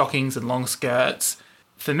were in stockings and long skirts.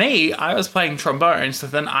 For me, I was playing trombone, so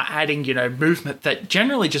then adding, movement that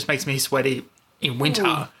generally just makes me sweaty in winter.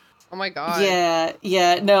 Ooh. Oh my god.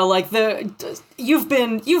 Yeah. No, you've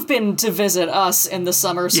been to visit us in the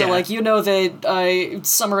summer, so that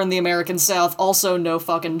summer in the American South also no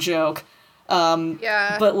fucking joke.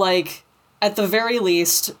 Yeah. But at the very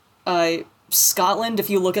least, Scotland, if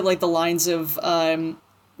you look at the lines of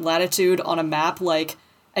latitude on a map,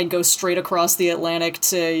 and go straight across the Atlantic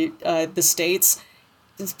to the States,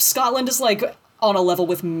 Scotland is on a level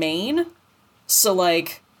with Maine, so a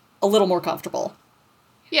little more comfortable.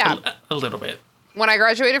 Yeah, a little bit. When I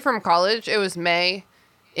graduated from college, it was May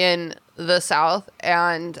in the South,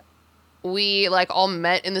 and we all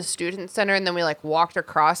met in the student center, and then we walked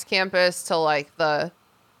across campus to the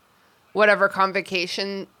whatever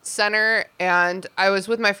convocation center, and I was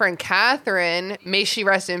with my friend Catherine, may she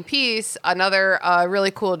rest in peace, another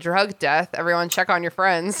really cool drug death. Everyone check on your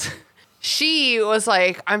friends. She was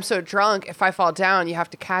like, I'm so drunk, if I fall down, you have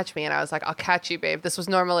to catch me. And I was like, I'll catch you, babe. This was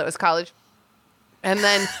normal, it was college. And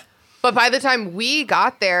then, but by the time we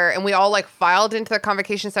got there and we all filed into the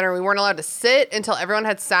convocation center, we weren't allowed to sit until everyone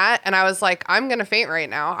had sat. And I was like, I'm going to faint right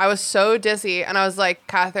now. I was so dizzy. And I was like,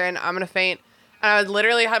 Catherine, I'm going to faint. And I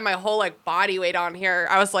literally had my whole body weight on here.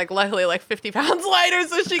 I was luckily 50 pounds lighter,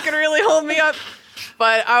 so she could really hold me up.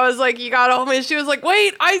 But I was like, you gotta hold me. And she was like,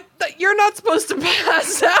 wait, you're not supposed to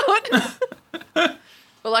pass out. But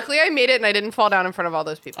luckily I made it and I didn't fall down in front of all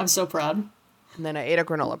those people. I'm so proud. And then I ate a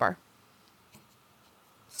granola bar.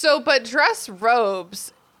 So, but dress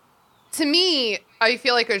robes, to me, I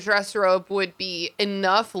feel like a dress robe would be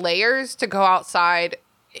enough layers to go outside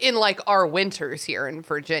in our winters here in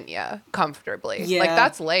Virginia comfortably. Yeah.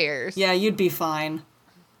 That's layers. Yeah, you'd be fine.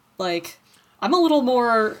 I'm a little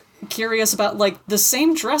more curious about the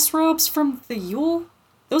same dress robes from the Yule.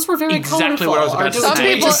 Those were very exactly colorful. What I was about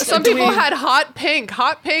to say. Some people had hot pink.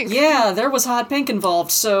 Yeah, there was hot pink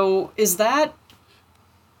involved. So is that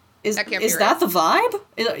that the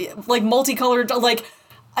vibe? Multicolored.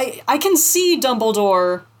 I can see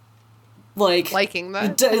Dumbledore liking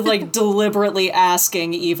that, deliberately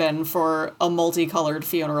asking even for a multicolored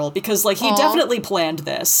funeral because he definitely planned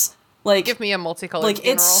this. Give me a multicolored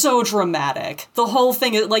funeral. It's so dramatic. The whole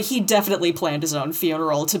thing is he definitely planned his own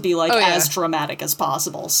funeral to be as dramatic as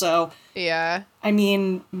possible. So yeah, I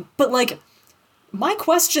mean, but my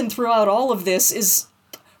question throughout all of this is,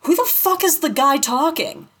 who the fuck is the guy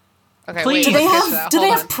talking? Okay, please. Wait, do they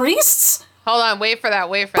have priests? Hold on, wait for that.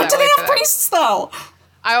 But do they have priests though?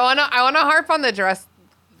 I wanna harp on the dress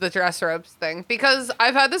robes thing because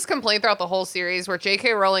I've had this complaint throughout the whole series where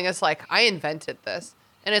J.K. Rowling is like, I invented this,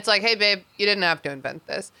 and it's like, hey babe, you didn't have to invent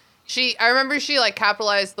this. I remember she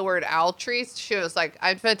capitalized the word owl treats. She was like,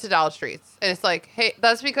 I invented owl treats, and it's like, hey,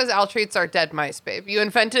 that's because owl treats are dead mice, babe. You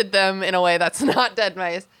invented them in a way that's not dead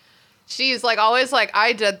mice. She's always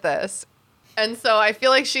I did this, and so I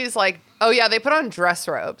feel like she's Oh, yeah, they put on dress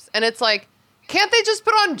robes. And it's like, can't they just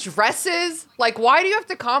put on dresses? Like, why do you have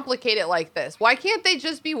to complicate it like this? Why can't they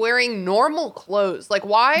just be wearing normal clothes? Like,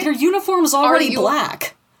 why? Their uniform's already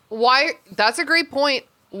black. Why? That's a great point.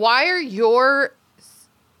 Why are your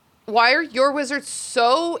wizards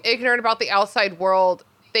so ignorant about the outside world?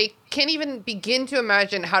 They can't even begin to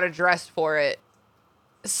imagine how to dress for it.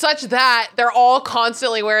 Such that they're all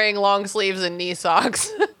constantly wearing long sleeves and knee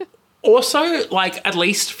socks. Also, like, at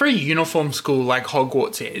least for a uniform school like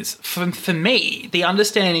Hogwarts is, for me, the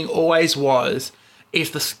understanding always was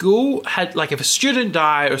if the school had, like, if a student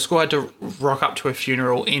died or a school had to rock up to a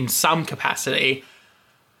funeral in some capacity,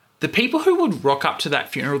 the people who would rock up to that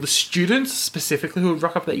funeral, the students specifically who would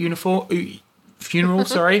rock up to that funeral,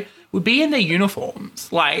 would be in their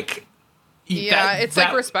uniforms. Like, yeah, it's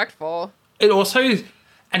like respectful. It also,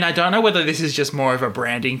 and I don't know whether this is just more of a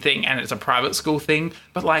branding thing and it's a private school thing,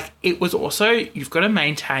 but like it was also, you've got to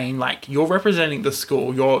maintain, like, you're representing the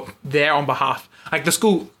school, you're there on behalf, like the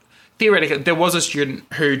school, theoretically, there was a student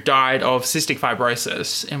who died of cystic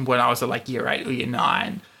fibrosis when I was at like year 8 or year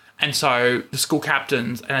 9. And so the school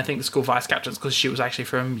captains, and I think the school vice captains, because she was actually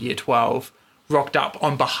from year 12, rocked up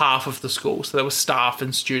on behalf of the school. So there were staff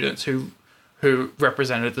and students who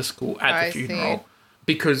represented the school at the funeral. See.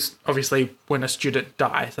 Because obviously when a student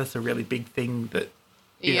dies, that's a really big thing that,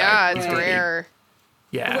 you know, it's rare.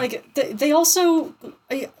 Yeah. Like, they also,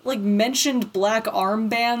 like, mentioned black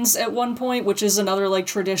armbands at one point, which is another, like,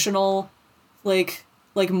 traditional, like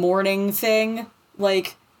mourning thing.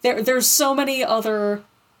 Like, there's so many other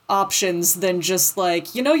options than just,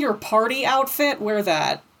 like, you know, your party outfit? Wear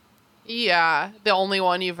that. Yeah, the only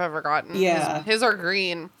one you've ever gotten. Yeah. His are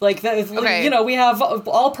green. Like, okay. You know, we have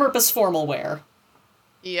all-purpose formal wear.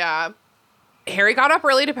 Yeah. Harry got up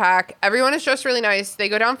early to pack. Everyone is dressed really nice. They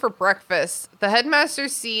go down for breakfast. The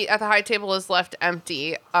headmaster's seat at the high table is left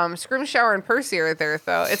empty. Scrimshower and Percy are there,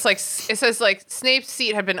 though. It's like, it says, like, Snape's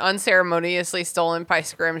seat had been unceremoniously stolen by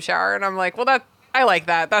Scrimshower. And I'm like, well, I like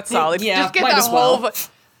that. That's solid. Yeah, just get might that as well. whole...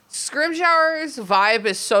 Scrimshower's vibe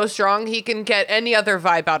is so strong, he can get any other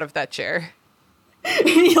vibe out of that chair.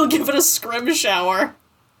 He'll give it a Scrimshower.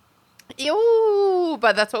 Ew,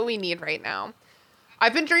 but that's what we need right now.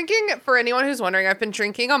 I've been drinking, for anyone who's wondering, I've been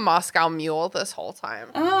drinking a Moscow Mule this whole time.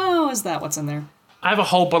 Oh, is that what's in there? I have a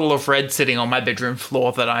whole bottle of red sitting on my bedroom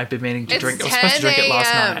floor that I've been meaning to drink. I was supposed to drink it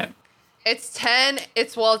last night. It's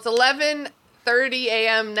 11:30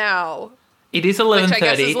 a.m. now. It is 11:30. Which I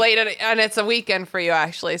guess is late, and it's a weekend for you,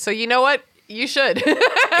 actually. So you know what? You should.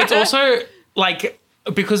 It's also, like,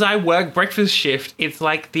 because I work breakfast shift, it's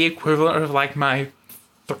like the equivalent of, like, my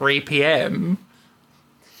 3 p.m.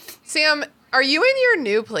 Sam, are you in your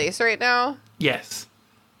new place right now? Yes.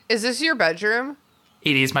 Is this your bedroom?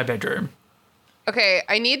 It is my bedroom. Okay,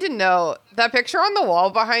 I need to know, that picture on the wall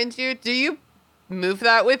behind you, do you move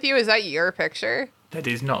that with you? Is that your picture? That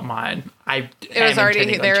is not mine. It was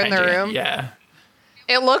already there in the room? Yeah.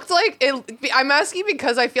 It looked like it. I'm asking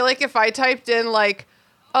because I feel like if I typed in like,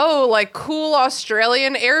 oh, like cool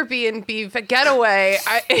Australian Airbnb getaway,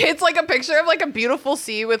 it's like a picture of like a beautiful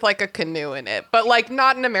sea with like a canoe in it, but like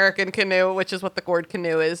not an American canoe, which is what the gourd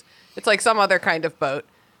canoe is. It's like some other kind of boat,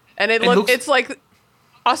 and it's like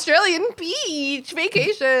Australian beach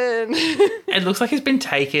vacation. It looks like it's been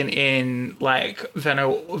taken in like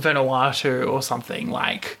Vanuatu or something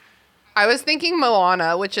like. I was thinking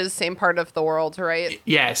Moana, which is same part of the world, right?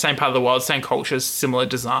 Yeah, same part of the world, same cultures, similar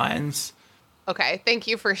designs. Okay, thank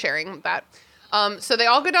you for sharing that. So they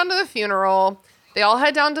all go down to the funeral. They all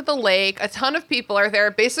head down to the lake. A ton of people are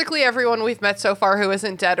there. Basically everyone we've met so far who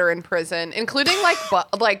isn't dead or in prison, including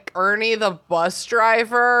like Ernie the bus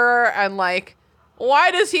driver, and like,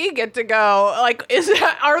 why does he get to go? Like,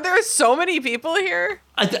 are there so many people here?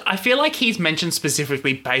 I feel like he's mentioned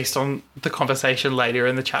specifically based on the conversation later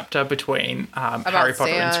in the chapter between Harry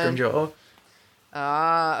Potter and Scrimgeour.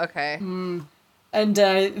 Ah, okay. And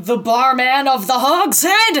the barman of the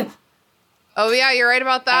Hogshead! Oh yeah, you're right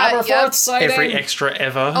about that. Aberforth sighting. Every extra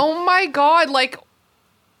ever. Oh my god, like,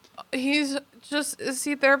 is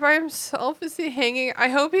he there by himself? Is he hanging? I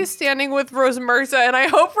hope he's standing with Rosmerta, and I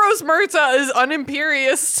hope Rosmerta is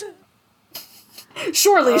unimperious.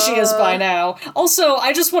 Surely she is by now. Also,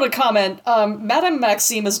 I just want to comment, Madame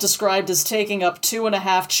Maxime is described as taking up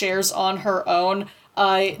 2.5 chairs on her own.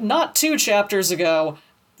 Not 2 chapters ago,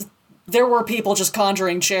 there were people just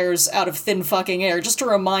conjuring chairs out of thin fucking air, just to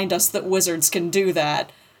remind us that wizards can do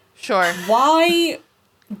that. Sure. Why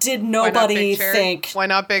did nobody think... Why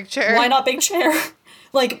not big chair? Why not big chair?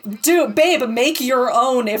 Like, dude, babe, make your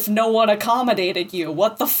own if no one accommodated you.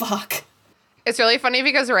 What the fuck? It's really funny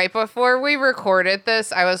because right before we recorded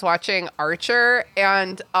this, I was watching Archer,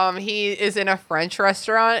 and he is in a French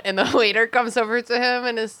restaurant, and the waiter comes over to him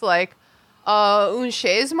and is like, une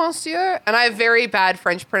chaise, monsieur? And I have very bad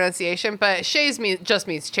French pronunciation, but chaise just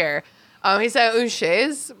means chair. He said, une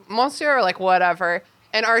chaise, monsieur, or like whatever.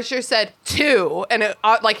 And Archer said, two. And it,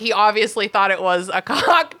 he obviously thought it was a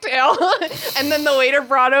cocktail. And then the waiter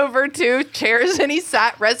brought over 2 chairs and he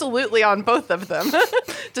sat resolutely on both of them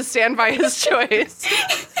to stand by his choice.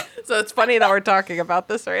 So it's funny that we're talking about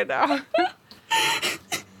this right now.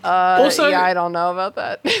 Also, yeah, I don't know about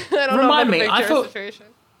that. I don't remind know me, about the I big chair thought situation.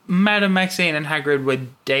 Madame Maxine and Hagrid were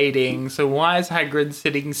dating, so why is Hagrid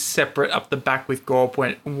sitting separate up the back with Gorp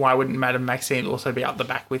why wouldn't Madame Maxine also be up the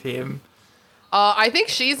back with him? I think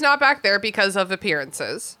she's not back there because of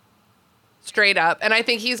appearances. Straight up. And I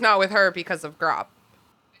think he's not with her because of Grop.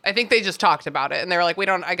 I think they just talked about it and they were like,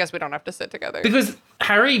 I guess we don't have to sit together. Because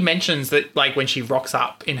Harry mentions that, like, when she rocks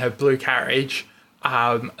up in her blue carriage,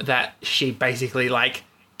 that she basically, like,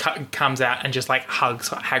 comes out and just, like, hugs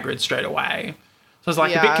Hagrid straight away. So I was,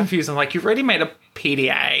 like, a bit confused. I'm like, you've already made a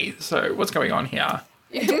PDA, so what's going on here?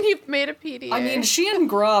 You've made a PDA. I mean, she and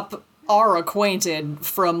Grop are acquainted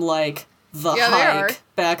from, like, the hike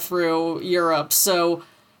back through Europe, so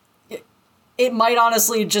it might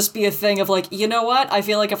honestly just be a thing of like, you know what, I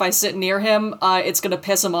feel like if I sit near him, it's gonna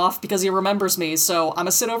piss him off because he remembers me, so I'm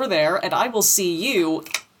gonna sit over there and I will see you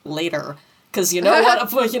later. Because you know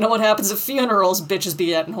what happens at funerals, bitches be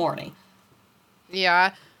getting horny.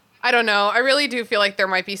 Yeah, I don't know. I really do feel like there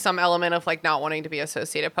might be some element of like not wanting to be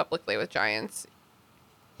associated publicly with giants.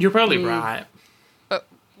 You're probably right. But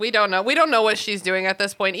we don't know. We don't know what she's doing at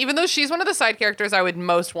this point, even though she's one of the side characters I would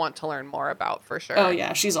most want to learn more about, for sure. Oh,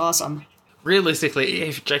 yeah, she's awesome. Realistically,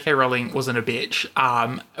 if J.K. Rowling wasn't a bitch,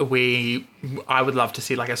 I would love to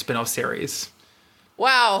see, like, a spin-off series.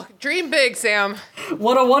 Wow. Dream big, Sam.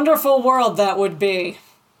 What a wonderful world that would be.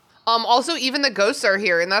 Also, even the ghosts are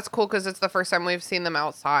here, and that's cool because it's the first time we've seen them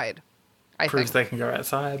outside. Proves they can go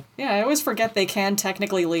outside. Yeah, I always forget they can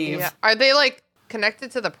technically leave. Yeah. Are they, like, connected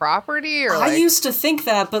to the property? Or I used to think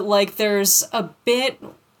that, but, like, there's a bit,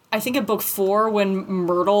 I think in book 4, when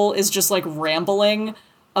Myrtle is just, like, rambling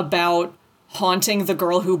about haunting the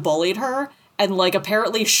girl who bullied her, and, like,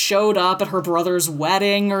 apparently showed up at her brother's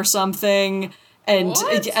wedding or something, and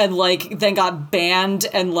like, then got banned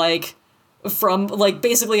and, like, from, like,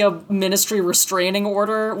 basically a ministry restraining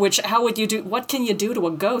order, which, how would you do, what can you do to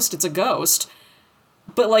a ghost? It's a ghost.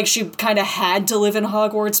 But, like, she kind of had to live in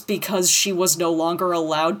Hogwarts because she was no longer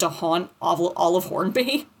allowed to haunt Olive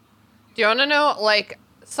Hornby. Do you want to know, like,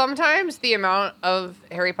 sometimes the amount of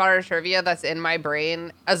Harry Potter trivia that's in my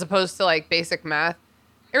brain, as opposed to, like, basic math,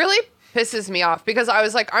 it really pisses me off because I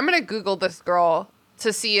was like, I'm going to Google this girl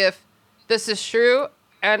to see if this is true.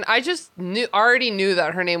 And I just already knew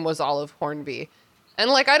that her name was Olive Hornby. And,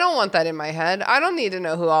 like, I don't want that in my head. I don't need to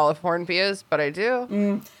know who Olive Hornby is, but I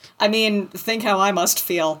do. I mean, think how I must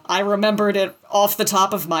feel. I remembered it off the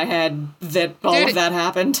top of my head that all of that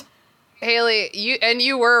happened. Haley,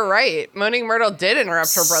 you were right. Moaning Myrtle did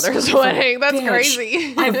interrupt her brother's wedding. That's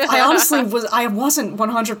crazy. I honestly wasn't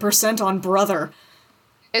 100% on brother.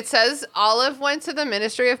 It says Olive went to the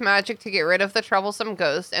Ministry of Magic to get rid of the troublesome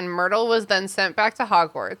ghost, and Myrtle was then sent back to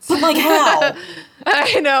Hogwarts. But, like, how?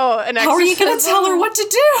 I know. How are you going to tell her what to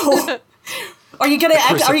do? Are you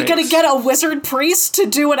gonna get a wizard priest to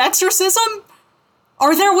do an exorcism?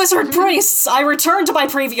 Are there wizard priests? I return to my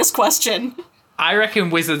previous question. I reckon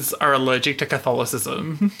wizards are allergic to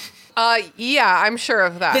Catholicism. Yeah, I'm sure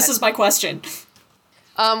of that. This is my question.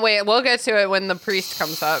 Wait, we'll get to it when the priest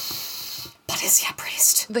comes up. But is he a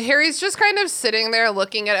priest? Harry's just kind of sitting there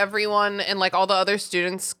looking at everyone and, like, all the other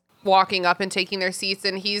students walking up and taking their seats,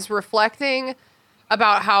 and he's reflecting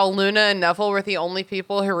about how Luna and Neville were the only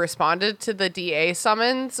people who responded to the DA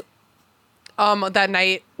summons that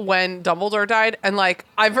night when Dumbledore died. And, like,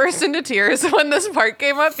 I burst into tears when this part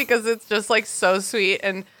came up because it's just, like, so sweet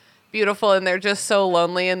and beautiful, and they're just so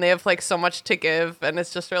lonely, and they have, like, so much to give, and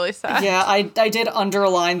it's just really sad. Yeah, I did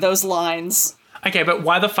underline those lines. Okay, but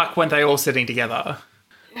why the fuck weren't they all sitting together?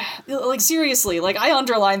 Like, seriously, like, I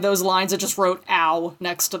underlined those lines and just wrote ow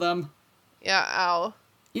next to them. Yeah, ow.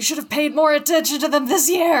 You should have paid more attention to them this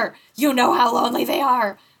year. You know how lonely they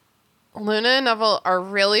are. Luna and Neville are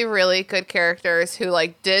really, really good characters who,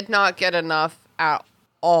 like, did not get enough at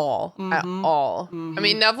all. Mm-hmm. At all. Mm-hmm. I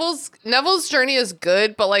mean, Neville's journey is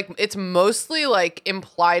good, but, like, it's mostly, like,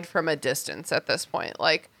 implied from a distance at this point.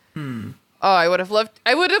 Like, oh, I would have loved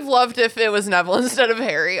if it was Neville instead of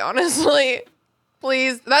Harry, honestly.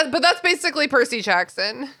 Please. But that's basically Percy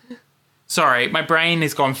Jackson. Sorry, my brain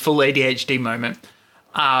has gone full ADHD moment.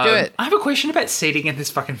 Do it. I have a question about seating at this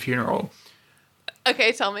fucking funeral.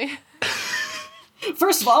 Okay, tell me.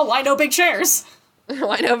 First of all, why no big chairs?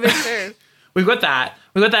 Why no big chairs? We've got that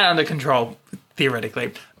under control,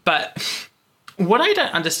 theoretically. But what I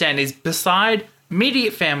don't understand is, beside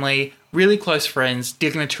immediate family, really close friends,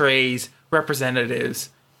 dignitaries, representatives,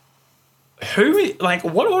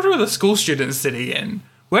 what order are the school students sitting in?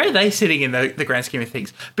 Where are they sitting in the grand scheme of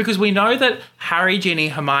things? Because we know that Harry, Ginny,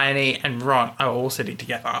 Hermione, and Ron are all sitting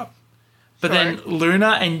together. But then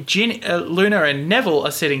Luna and Neville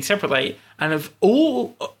are sitting separately. And of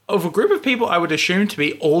a group of people I would assume to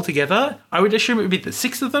be all together, I would assume it would be the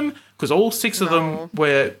 6 of them, because all 6 of them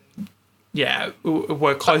were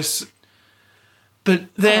close. But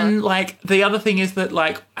then, the other thing is that,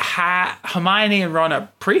 Hermione and Ron are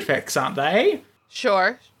prefects, aren't they?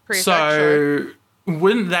 Sure.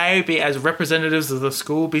 Wouldn't they be, as representatives of the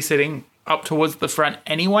school, be sitting up towards the front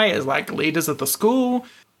anyway, as, leaders of the school?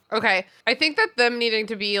 Okay. I think that them needing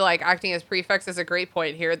to be, acting as prefects is a great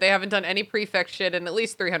point here. They haven't done any prefect shit in at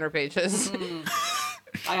least 300 pages.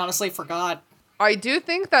 I honestly forgot. I do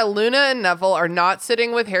think that Luna and Neville are not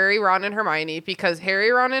sitting with Harry, Ron, and Hermione because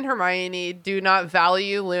Harry, Ron, and Hermione do not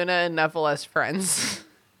value Luna and Neville as friends.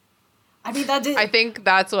 I mean, I think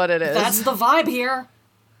that's what it is. That's the vibe here.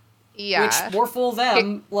 Yeah. Which, more fool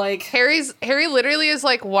them, Harry literally is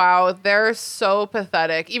like, wow, they're so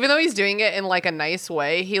pathetic. Even though he's doing it in, a nice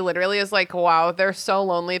way, he literally is like, wow, they're so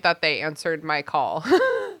lonely that they answered my call.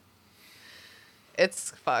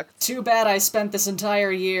 It's fucked. Too bad I spent this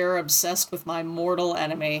entire year obsessed with my mortal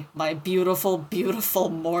enemy. My beautiful, beautiful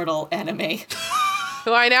mortal enemy.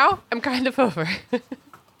 Who I now? I'm kind of over.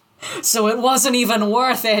 So it wasn't even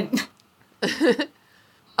worth it.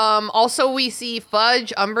 Also, we see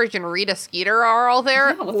Fudge, Umbridge, and Rita Skeeter are all there.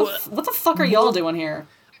 Yeah, what the fuck are y'all doing here?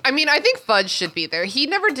 I mean, I think Fudge should be there. He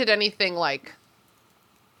never did anything,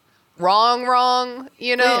 wrong,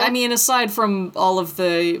 you know? I mean, aside from all of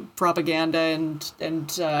the propaganda and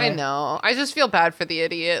I know. I just feel bad for the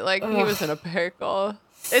idiot. He was in a pickle.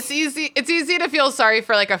 It's easy to feel sorry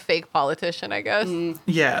for, a fake politician, I guess.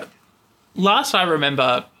 Yeah. Last I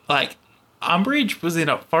remember, Umbridge was in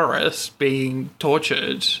a forest being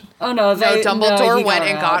tortured. Oh, no. Dumbledore went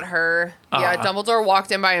and got her. Yeah, Dumbledore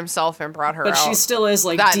walked in by himself and brought her out. But she still is,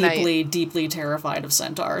 deeply, night. deeply terrified of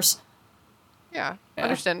centaurs. Yeah,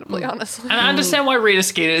 understandably, honestly. And I understand why Rita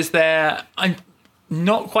Skeeter is there. I'm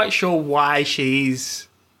not quite sure why she's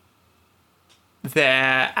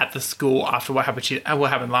there at the school after what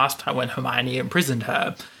happened last time when Hermione imprisoned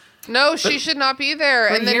her. No, she should not be there.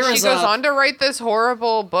 And then she goes on to write this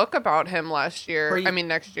horrible book about him next year.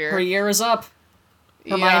 Her year is up.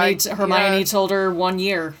 Hermione told her 1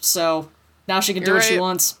 year, so now she can do what she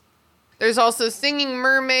wants. There's also singing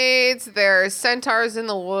mermaids. There's centaurs in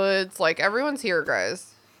the woods. Everyone's here,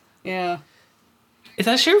 guys. Yeah. It's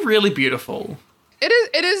actually really beautiful.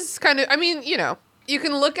 It is kind of, I mean, you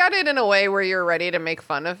can look at it in a way where you're ready to make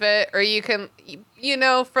fun of it, or you can,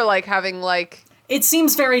 for having it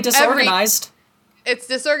seems very disorganized. It's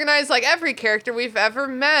disorganized like every character we've ever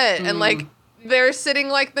met. And they're sitting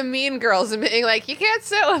like the mean girls and being like, you can't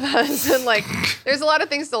sit with us. And there's a lot of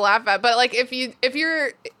things to laugh at. But if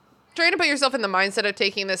you're trying to put yourself in the mindset of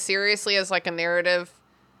taking this seriously as a narrative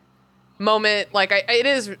moment, it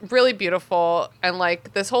is really beautiful. And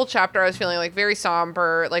this whole chapter I was feeling very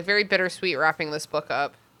somber, very bittersweet wrapping this book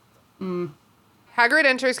up. Hagrid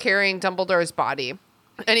enters carrying Dumbledore's body.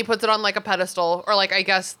 And he puts it on a pedestal, or I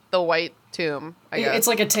guess the white tomb. I guess it's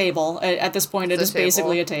like a table. At this point, it is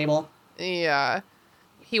basically a table. Yeah,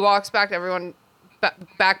 he walks back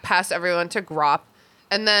past everyone to Grop,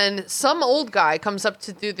 and then some old guy comes up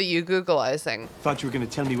to do the you Googleizing. Thought you were gonna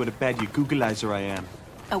tell me what a bad you Googleizer I am.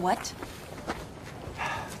 A what?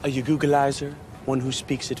 A you Googleizer, one who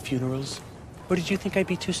speaks at funerals. Or did you think I'd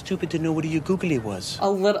be too stupid to know what a you Googly was? A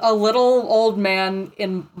little old man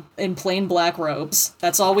in plain black robes.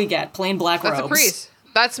 That's all we get. Plain black robes. That's a priest.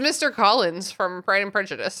 That's Mr. Collins from Pride and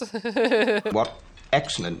Prejudice. What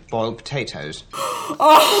excellent boiled potatoes.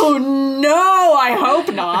 Oh no, I hope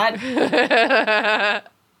not.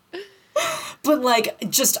 But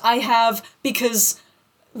because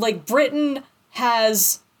Britain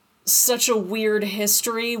has such a weird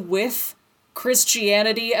history with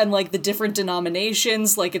Christianity and the different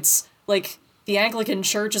denominations. It's the Anglican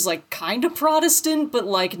Church is kind of Protestant, but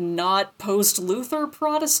not post-Luther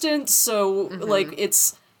Protestant. So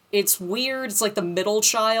it's weird. It's the middle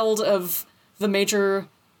child of the major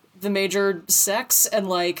sects, and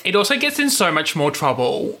it also gets in so much more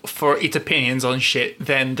trouble for its opinions on shit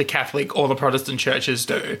than the Catholic or the Protestant churches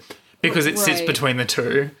do, because it sits between the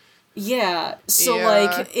two. Yeah. So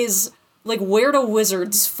Like, where do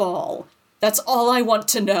wizards fall? That's all I want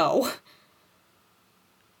to know.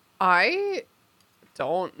 I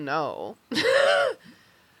don't know.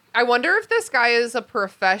 I wonder if this guy is a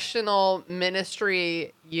professional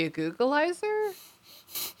ministry Googleizer?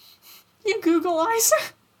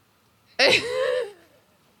 Googleizer?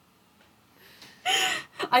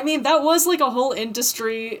 I mean, that was like a whole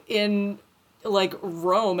industry in, like,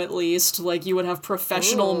 Rome, at least. Like, you would have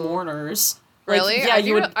professional mourners. Like, really? yeah,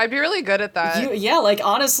 I'd be really good at that. Yeah, like,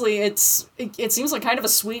 honestly, it seems like kind of a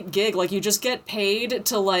sweet gig. Like, you just get paid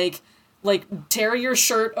to, like tear your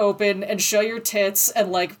shirt open and show your tits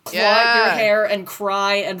and, like, claw at your hair and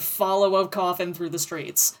cry and follow a coffin through the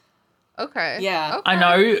streets. Okay. Yeah. Okay. I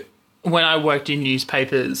know when I worked in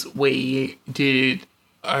newspapers, we did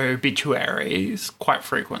obituaries quite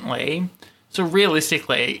frequently. So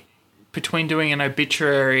realistically, between doing an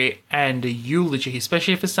obituary and a eulogy,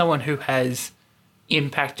 especially for someone who has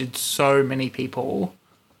impacted so many people,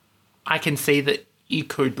 I can see that you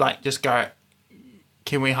could, like, just go,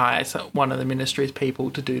 can we hire one of the ministry's people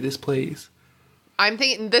to do this, please? I'm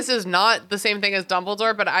thinking this is not the same thing as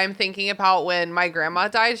Dumbledore, but I'm thinking about when my grandma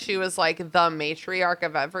died. She was like the matriarch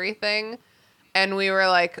of everything. And we were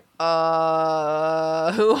like, who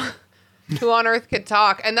on earth could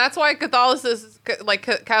talk? And that's why Catholicism, like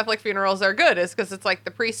Catholic funerals are good, is because it's like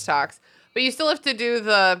the priest talks. But you still have to do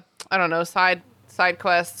the, I don't know, side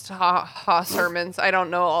quests, sermons. I don't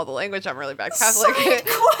know all the language. I'm really bad Catholic. Side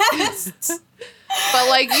quests! But,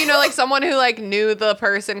 like, you know, like someone who, like, knew the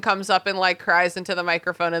person comes up and, like, cries into the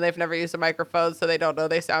microphone and they've never used a microphone, so they don't know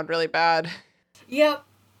they sound really bad. Yep.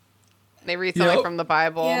 They read something from the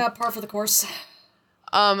Bible. Yeah, par for the course.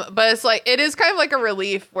 But it's, like, it is kind of like a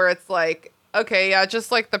relief where it's, like, okay, yeah,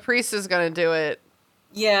 just, like, the priest is gonna do it.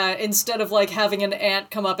 Yeah, instead of, like, having an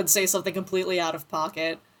aunt come up and say something completely out of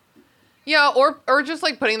pocket. Yeah, or just,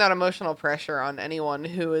 like, putting that emotional pressure on anyone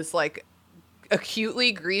who is, like,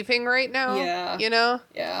 acutely grieving right now. Yeah. You know?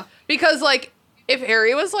 Yeah. Because, like, if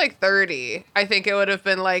Harry was, like, 30, I think it would have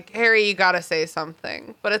been like, Harry, you gotta say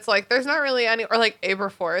something. But it's like, there's not really any, or, like,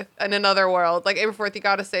 Aberforth in another world. Like, Aberforth, you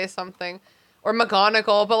gotta say something. Or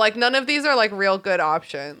McGonagall, but, like, none of these are, like, real good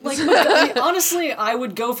options. Like, honestly, I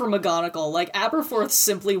would go for McGonagall. Like, Aberforth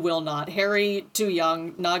simply will not. Harry, too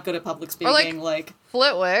young, not good at public speaking. Or, like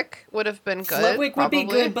Flitwick would have been good. Flitwick would be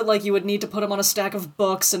good, but, like, you would need to put him on a stack of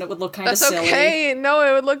books, and it would look kind of silly. That's okay. No,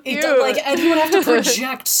 it would look cute. And he would have to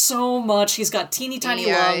project so much. He's got teeny tiny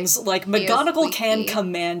lungs. Like, McGonagall can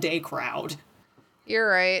command a crowd. You're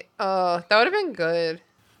right. Oh, that would have been good.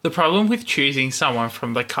 The problem with choosing someone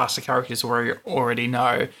from the cast of characters we already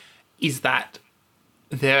know is that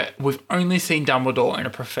we've only seen Dumbledore in a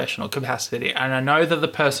professional capacity. And I know that the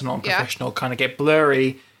personal and professional kind of get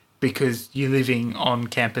blurry because you're living on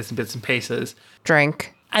campus in bits and pieces.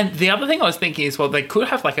 Drink. And the other thing I was thinking is, well, they could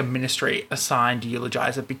have like a ministry assigned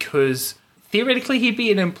eulogizer because theoretically he'd be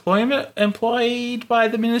employed by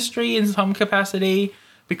the ministry in some capacity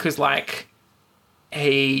because, like,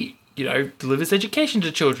 he, you know, delivers education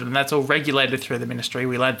to children, and that's all regulated through the ministry.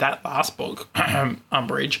 We learned that last book,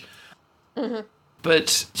 Umbridge. Mm-hmm. But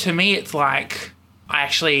to me, it's like,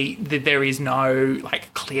 there is no,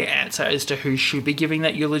 like, clear answer as to who should be giving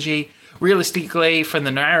that eulogy. Realistically, from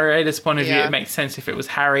the narrator's point of view, it makes sense if it was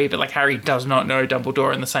Harry, but, like, Harry does not know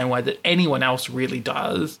Dumbledore in the same way that anyone else really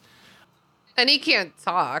does. And he can't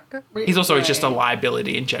talk. He's also just a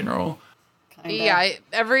liability in general. Kinda. Yeah,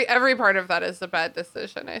 every part of that is a bad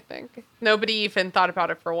decision, I think. Nobody even thought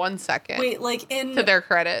about it for 1 second. Wait, like, to their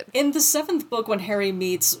credit. In the 7th book, when Harry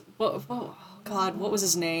meets, oh God, what was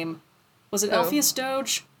his name? Was it Alpheus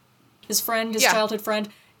Doge? His friend, his childhood friend?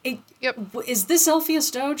 Is this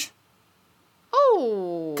Alpheus Doge?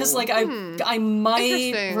 Oh. Because, like, I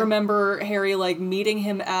might remember Harry, like, meeting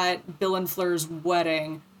him at Bill and Fleur's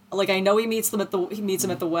wedding. Like, I know he meets him at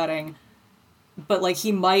the wedding, but, like,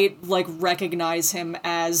 he might, like, recognize him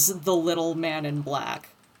as the little man in black.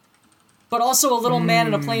 But also a little man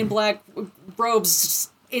in a plain black robes,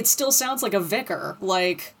 it still sounds like a vicar.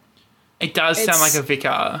 Like, it does sound like a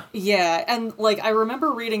vicar. Yeah, and, like, I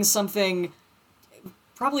remember reading something,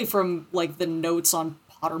 probably from, like, the notes on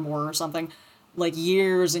Pottermore or something, like,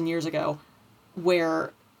 years and years ago,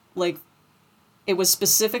 where, like, it was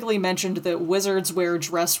specifically mentioned that wizards wear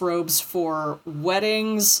dress robes for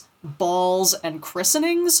weddings, balls, and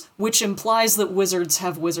christenings, which implies that wizards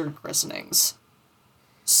have wizard christenings.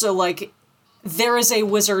 So, like, there is a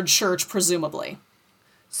wizard church, presumably.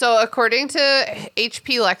 So, according to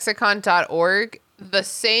hplexicon.org, the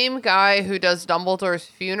same guy who does Dumbledore's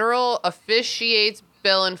funeral officiates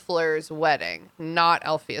Bill and Fleur's wedding, not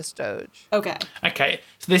Alpheus Doge. Okay.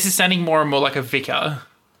 So this is sounding more and more like a vicar.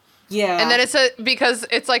 Yeah. And then it says, because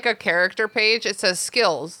it's like a character page, it says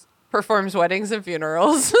skills, performs weddings and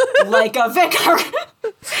funerals. Like a vicar.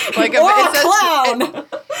 Like or a clown.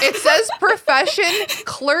 It says profession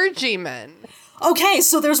clergyman. Okay,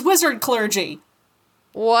 so there's wizard clergy.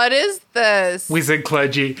 What is this? Wizard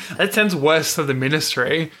clergy. That sounds worse than the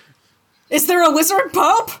ministry. Is there a wizard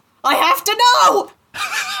pope? I have to know!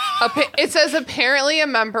 It says apparently a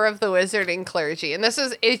member of the wizarding clergy. And this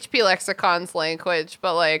is HP Lexicon's language,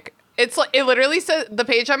 but like, it's like, it literally says, the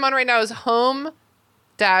page I'm on right now is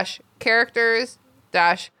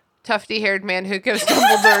home-characters-tufty-haired man who gives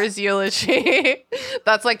Dumbledore's eulogy.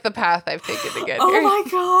 That's like the path I've taken to get here. Oh my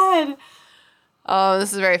god. Oh,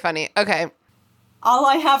 this is very funny. Okay. All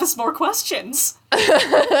I have is more questions.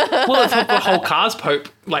 Well, it's the whole Cars Pope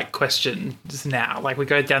like questions now. Like we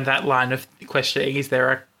go down that line of questioning: is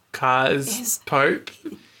there a Cars Pope?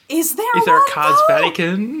 Is there a Cars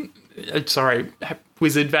Vatican? Sorry,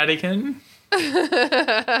 Wizard Vatican.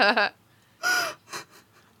 To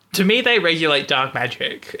me, they regulate dark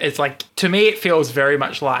magic. It's like, to me, it feels very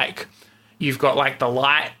much like you've got like the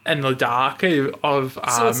light and the dark of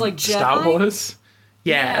so it's like Star Jedi? Wars.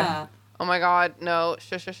 Yeah. Oh my god, no.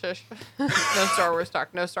 Shush, shush, shush. No Star Wars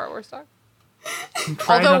talk. No Star Wars talk.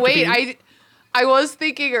 Although, wait, I was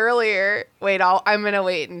thinking earlier. Wait, I'm going to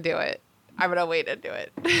wait and do it. I'm going to wait and do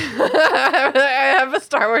it. I have a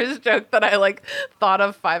Star Wars joke that I, like, thought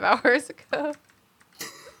of 5 hours ago.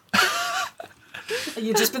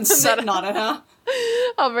 You've just been sitting on it, huh?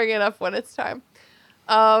 I'll bring it up when it's time.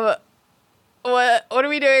 What are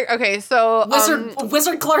we doing? Okay, so...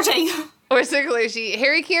 Wizard clergy. Wizard clergy.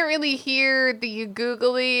 Harry can't really hear the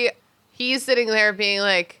googly. He's sitting there being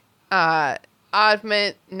like,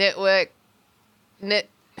 oddment, nitwit,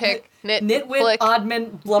 nitpick, nitwit,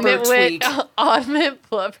 oddment, blubber, tweak. Oddment,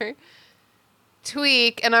 blubber,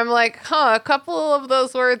 tweak. And I'm like, a couple of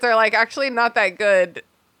those words are like actually not that good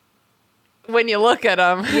when you look at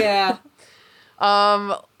them. Yeah.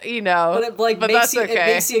 You know, but it like makes you, okay. It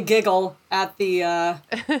makes you giggle at the.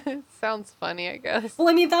 Sounds funny, I guess. Well,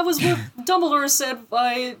 I mean, that was what Dumbledore said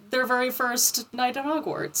by their very first night at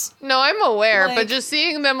Hogwarts. No, I'm aware, but just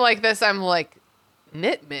seeing them like this, I'm like,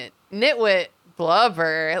 nitwit,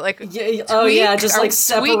 blubber, like. Yeah, tweak, oh yeah, just like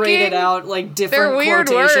separated out like different weird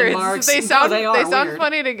quotation words. marks. They sound weird.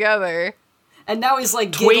 funny together. And now he's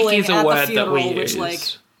like giggling is a at word the funeral, that we which use. like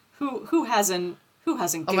who hasn't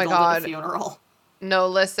giggled Oh my God. at a funeral? No,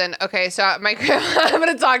 listen. Okay, so I'm going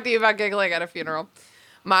to talk to you about giggling at a funeral.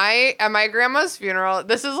 At my grandma's funeral,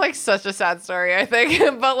 this is like such a sad story, I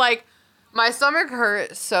think, but like my stomach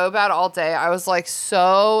hurt so bad all day. I was like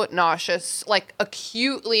so nauseous, like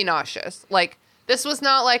acutely nauseous. Like this was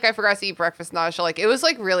not like I forgot to eat breakfast nausea. Like it was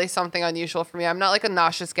like really something unusual for me. I'm not like a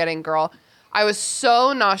nauseous getting girl. I was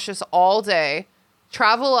so nauseous all day.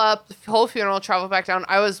 Travel up, the whole funeral, travel back down.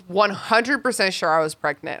 I was 100% sure I was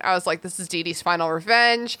pregnant. I was like, this is Dee Dee's final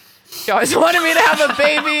revenge. She always wanted me to have a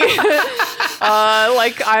baby.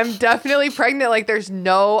 Like, I'm definitely pregnant. Like, there's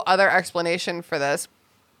no other explanation for this.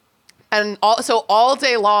 And so all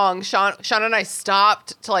day long, Sean and I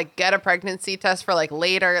stopped to, like, get a pregnancy test for, like,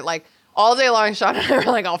 later. Like, all day long, Sean and I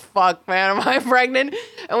were like, oh, fuck, man, am I pregnant?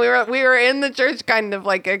 And we were in the church kind of,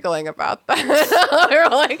 like, giggling about that. We were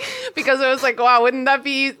like, because it was like, wow, wouldn't that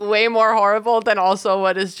be way more horrible than also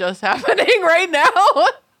what is just happening right now?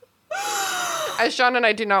 As Sean and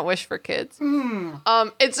I do not wish for kids.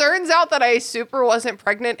 It turns out that I super wasn't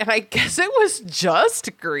pregnant, and I guess it was just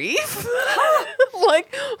grief.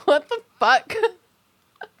 Like, what the fuck?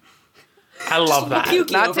 I love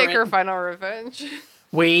that. Not take her final revenge.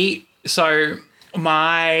 So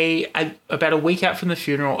about a week out from the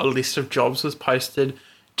funeral, a list of jobs was posted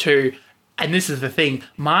to, and this is the thing,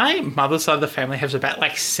 my mother's side of the family has about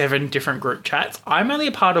like 7 different group chats. I'm only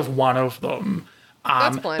a part of one of them.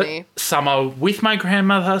 That's plenty. But some are with my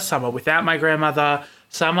grandmother, some are without my grandmother,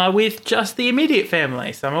 some are with just the immediate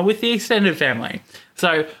family, some are with the extended family.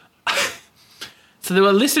 So there were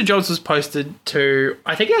a list of jobs was posted to,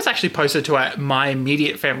 I think it was actually posted to my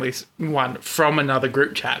immediate family's one from another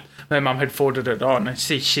group chat. My mum had forwarded it on, and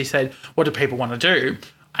she said, what do people want to do?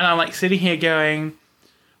 And I'm like sitting here going,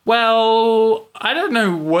 well, I don't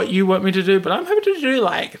know what you want me to do, but I'm happy to do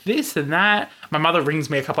like this and that. My mother rings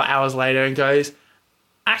me a couple of hours later and goes,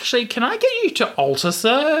 actually, can I get you to altar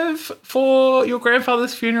serve for your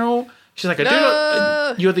grandfather's funeral? She's like,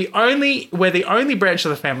 we're the only branch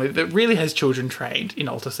of the family that really has children trained in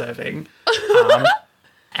altar serving.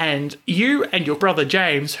 And you and your brother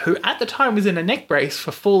James, who at the time was in a neck brace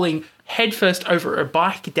for falling headfirst over a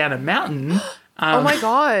bike down a mountain. Oh my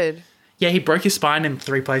God. Yeah, he broke his spine in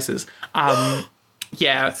 3 places.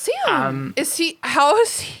 Yeah. Sam, how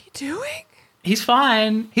is he doing? He's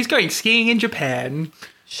fine. He's going skiing in Japan.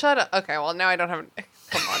 Shut up. Okay, well, now I don't have...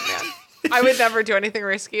 Come on, man. I would never do anything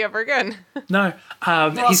risky ever again. No.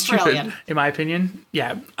 He's Australian. stupid, in my opinion.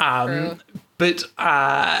 Yeah. But,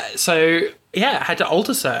 so, yeah, I had to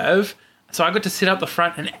altar serve. So I got to sit up the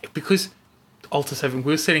front, and because altar serving,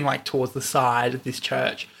 we were sitting, like, towards the side of this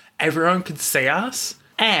church, everyone could see us.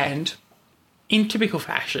 And, in typical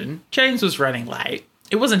fashion, James was running late.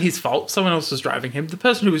 It wasn't his fault. Someone else was driving him. The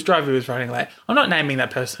person who was driving was running late. I'm not naming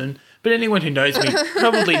that person, but anyone who knows me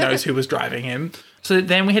probably knows who was driving him. So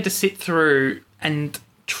then we had to sit through and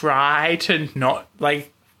try to not,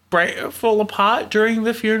 like, fall apart during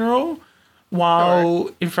the funeral while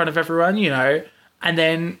in front of everyone, you know. And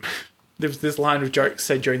then there was this line of jokes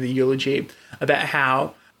said during the eulogy about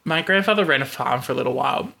how my grandfather ran a farm for a little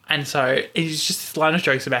while. And so it's just this line of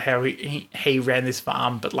jokes about how he ran this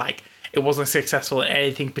farm, but, like, it wasn't successful in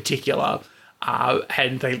anything particular.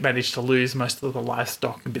 And they managed to lose most of the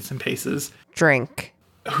livestock and bits and pieces. Drink.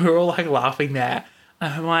 We were all, like, laughing there.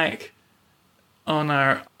 And I'm like, oh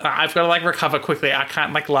no, I've got to, like, recover quickly. I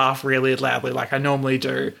can't, like, laugh really loudly like I normally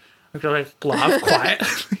do. I've got to, like, laugh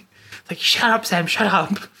quietly. Like, shut up, Sam, shut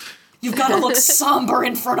up. You've got to look somber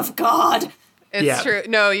in front of God. It's true.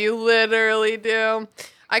 No, you literally do.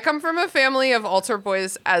 I come from a family of altar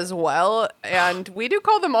boys as well, and we do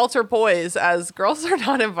call them altar boys as girls are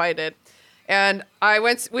not invited. And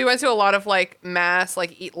we went to a lot of, like, mass,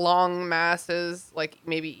 like, long masses, like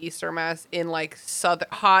maybe Easter mass in, like,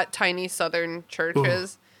 hot, tiny southern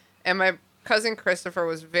churches. Ooh. And my cousin Christopher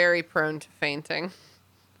was very prone to fainting.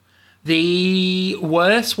 The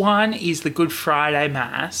worst one is the Good Friday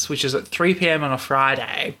Mass, which is at 3 p.m. on a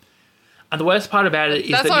Friday. And the worst part about it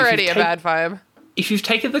is that's already a bad vibe. If you've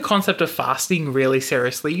taken the concept of fasting really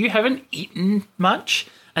seriously, you haven't eaten much.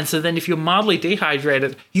 And so then if you're mildly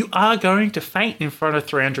dehydrated, you are going to faint in front of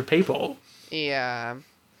 300 people. Yeah.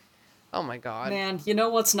 Oh my God. Man, you know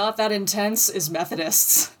what's not that intense is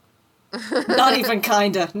Methodists. Not even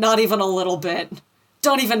kinda. Not even a little bit.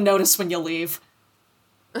 Don't even notice when you leave.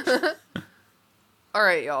 All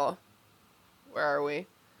right, y'all. Where are we?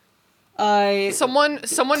 Someone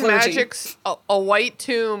clergy. magics a white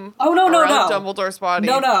tomb. Oh no around Dumbledore's body.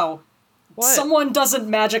 No. What? Someone doesn't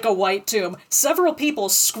magic a white tomb. Several people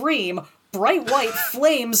scream. Bright white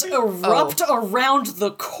flames erupt around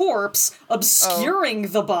the corpse,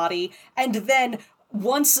 obscuring the body, and then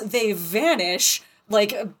once they vanish,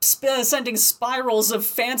 like sending spirals of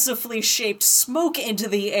fancifully shaped smoke into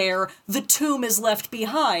the air, the tomb is left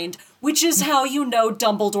behind, which is how you know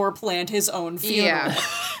Dumbledore planned his own funeral.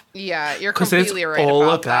 Yeah, you're completely right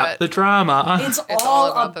about that. It's all about the drama. It's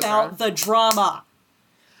all about the drama.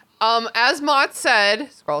 As Mott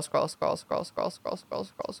said, scroll.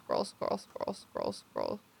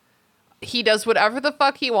 He does whatever the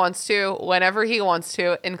fuck he wants to, whenever he wants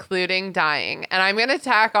to, including dying. And I'm gonna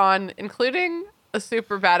tack on, including a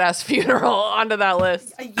super badass funeral onto that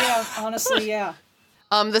list. Yeah, honestly, yeah.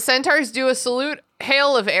 The centaurs do a salute,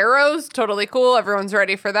 hail of arrows, totally cool. Everyone's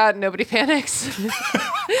ready for that. Nobody panics.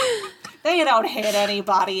 They don't hit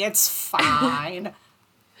anybody. It's fine.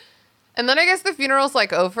 And then I guess the funeral's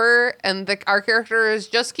like over, and our characters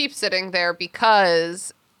just keep sitting there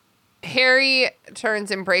because Harry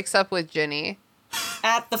turns and breaks up with Ginny.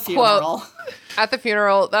 At the funeral. Quote, at the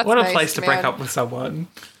funeral. That's what a nice, place to break up with someone.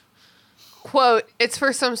 Quote, it's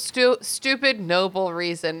for some stupid, noble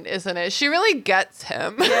reason, isn't it? She really gets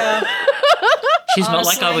him. Yeah. She's not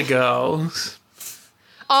like other girls.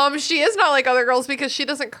 She is not like other girls because she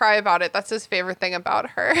doesn't cry about it. That's his favorite thing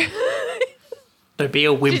about her. There'd be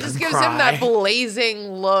a whimper. She just gives him that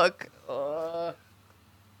blazing look.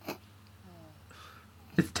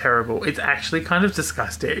 It's terrible. It's actually kind of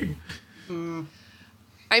disgusting.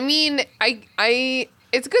 I mean,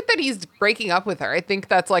 it's good that he's breaking up with her. I think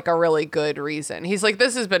that's like a really good reason. He's like,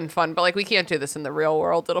 this has been fun, but like we can't do this in the real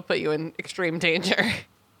world. It'll put you in extreme danger.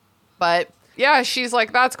 But yeah, she's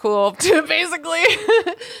like, that's cool, basically.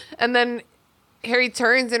 And then Harry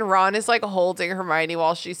turns and Ron is like holding Hermione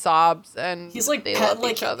while she sobs, and he's like they love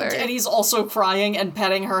each other. And he's also crying and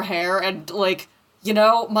petting her hair, and like, you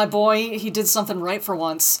know, my boy, he did something right for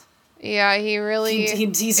once. Yeah, he really.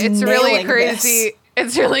 He's it's really crazy. This.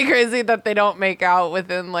 It's really crazy that they don't make out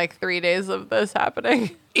within like 3 days of this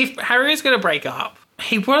happening. If Harry is going to break up,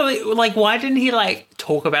 he probably, like, why didn't he, like,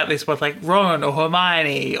 talk about this with, like, Ron or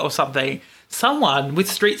Hermione or something? Someone with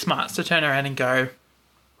street smarts to turn around and go,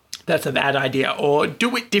 that's a bad idea, or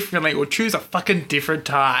do it differently, or choose a fucking different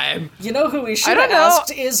time. You know who he should have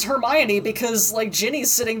asked is Hermione, because, like,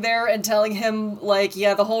 Ginny's sitting there and telling him, like,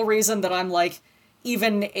 yeah, the whole reason that I'm, like,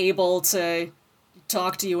 even able to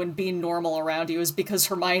talk to you and be normal around you is because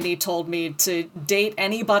Hermione told me to date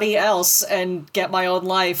anybody else and get my own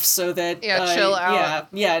life so that... chill out.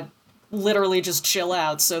 Yeah, literally just chill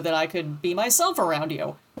out so that I could be myself around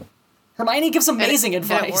you. Hermione gives amazing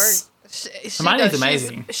advice. Hermione's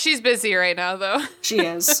amazing. She's busy right now, though. She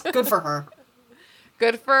is. Good for her.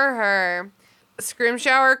 Good for her.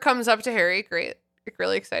 Scrimshower comes up to Harry. Great.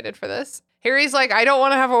 Really excited for this. Harry's like, I don't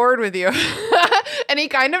want to have a word with you. And he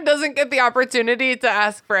kind of doesn't get the opportunity to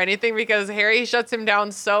ask for anything because Harry shuts him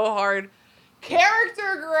down so hard.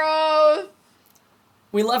 Character growth!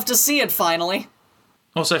 We love to see it, finally.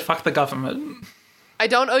 Also, fuck the government. I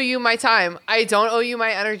don't owe you my time. I don't owe you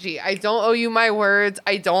my energy. I don't owe you my words.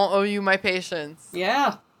 I don't owe you my patience.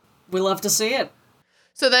 Yeah. We love to see it.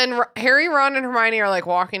 So then Harry, Ron, and Hermione are like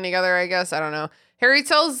walking together, I guess. I don't know. Harry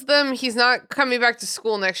tells them he's not coming back to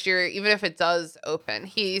school next year, even if it does open.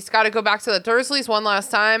 He's got to go back to the Dursleys one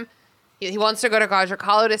last time. He wants to go to Godric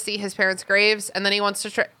Hollow to see his parents' graves, and then he wants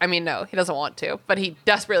to no, he doesn't want to, but he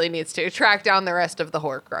desperately needs to track down the rest of the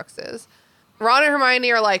Horcruxes. Ron and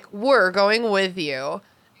Hermione are like, we're going with you.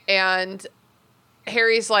 And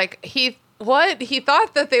Harry's like, he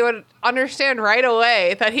thought that they would understand right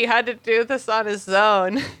away that he had to do this on his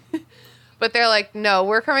own. But they're like, no,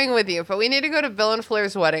 we're coming with you. But we need to go to Bill and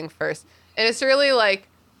Fleur's wedding first. And it's really like,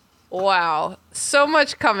 wow, so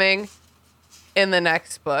much coming in the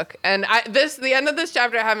next book. And the end of this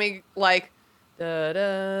chapter had me like,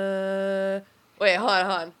 da-da. Wait, hold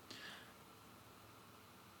on.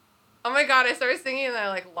 Oh my God, I started singing and then I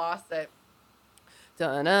like lost it. Oh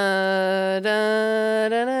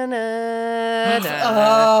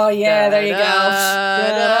yeah, there you go.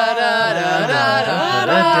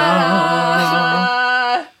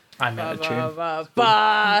 I made a tune.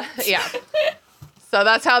 Yeah. So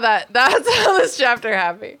that's how this chapter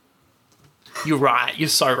had me. You're right. You're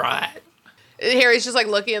so right. Harry's just like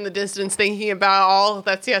looking in the distance, thinking about all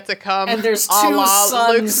that's yet to come. And there's two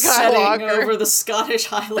suns setting over the Scottish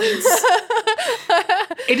Highlands.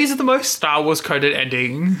 It is the most Star Wars coded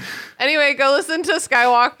ending. Anyway, go listen to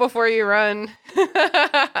Skywalk before you run.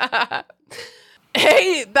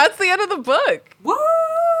 Hey, that's the end of the book.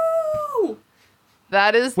 Woo!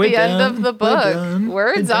 That is the end of the book.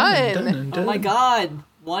 We're done. Oh my God.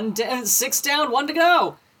 6 down, 1 to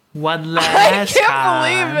go. One last time. I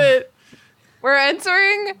can't believe it. We're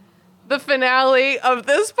entering the finale of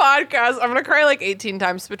this podcast. I'm going to cry like 18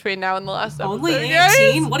 times between now and the last episode. Only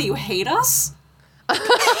 18? What, do you hate us?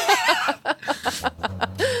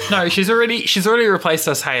 No, she's already replaced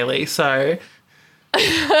us, Haley, so...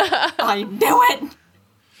 I knew it!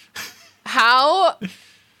 How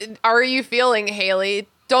are you feeling, Haley?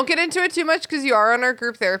 Don't get into it too much because you are on our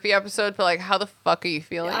group therapy episode, but like, how the fuck are you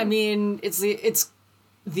feeling? I mean, it's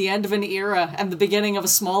the end of an era and the beginning of a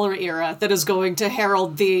smaller era that is going to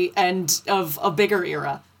herald the end of a bigger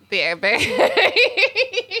era.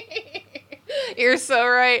 You're so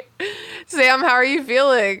right. Sam, how are you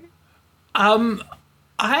feeling? I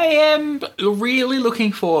am really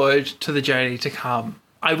looking forward to the journey to come.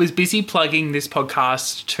 I was busy plugging this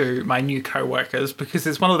podcast to my new co-workers because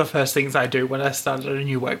it's one of the first things I do when I start at a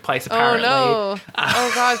new workplace, apparently. Oh, no.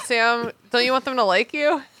 Oh, God, Sam. Don't you want them to like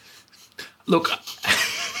you? Look...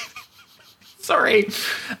 Sorry.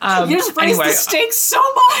 You just raised the stakes so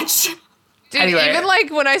much. Dude, even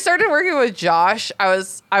like when I started working with Josh,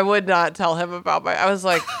 I would not tell him about I was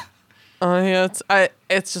like, oh yeah,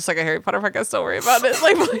 it's just like a Harry Potter podcast. Don't worry about it.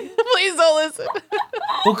 Like, please don't listen.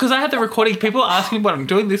 Well, because I had the recording, people asked me what I'm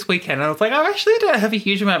doing this weekend, and I was like, I actually don't have a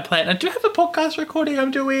huge amount planned. I do have a podcast recording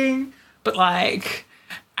I'm doing, but like,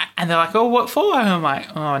 and they're like, oh, what for? And I'm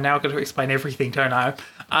like, oh, now I've got to explain everything, don't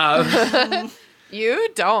I? You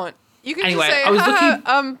don't. You can anyway, just say, I was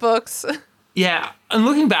looking, books. Yeah, and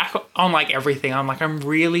looking back on like everything, I'm like, I'm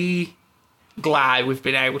really glad we've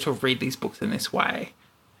been able to read these books in this way.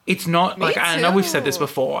 It's not Me like, too. I know we've said this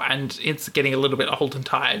before and it's getting a little bit old and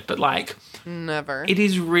tired, but like, never. It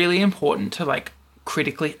is really important to like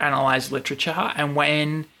critically analyze literature, and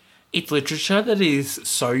when it's literature that is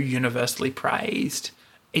so universally praised,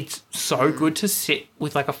 it's so good to sit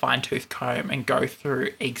with like a fine-tooth comb and go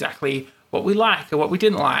through exactly what we like and what we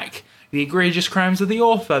didn't like, the egregious crimes of the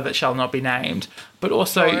author that shall not be named, but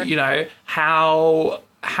also, you know, how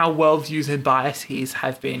worldviews and biases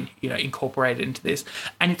have been, you know, incorporated into this.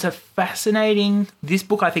 And it's this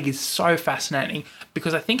book I think is so fascinating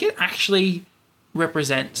because I think it actually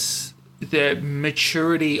represents the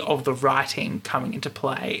maturity of the writing coming into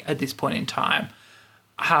play at this point in time.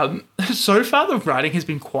 So far the writing has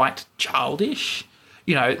been quite childish.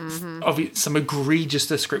 You know, some egregious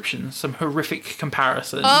descriptions, some horrific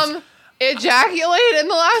comparisons. Ejaculate in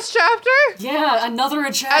the last chapter? Yeah, another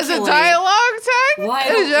ejaculate. As a dialogue tag?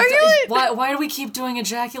 Why do we keep doing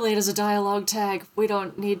ejaculate as a dialogue tag? We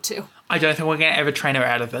don't need to. I don't think we're going to ever train her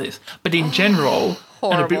out of this. But in general,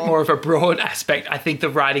 and a bit more of a broad aspect, I think the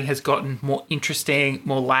writing has gotten more interesting,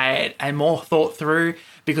 more layered, and more thought through,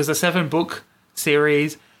 because the 7-book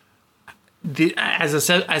series, as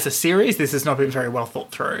a series, this has not been very well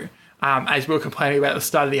thought through. As we were complaining about at the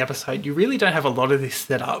start of the episode, you really don't have a lot of this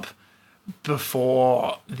set up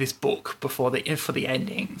before this book, for the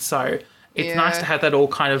ending. So it's nice to have that all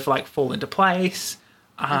kind of like fall into place,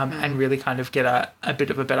 and really kind of get a bit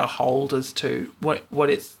of a better hold as to what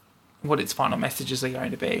its final messages are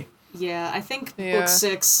going to be. Yeah, I think book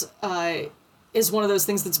 6 is one of those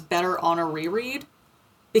things that's better on a reread,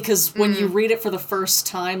 because when you read it for the first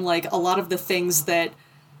time, like, a lot of the things that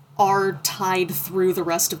are tied through the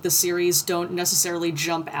rest of the series don't necessarily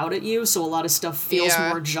jump out at you, so a lot of stuff feels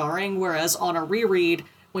more jarring, whereas on a reread,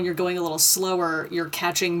 when you're going a little slower, you're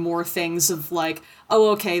catching more things of like,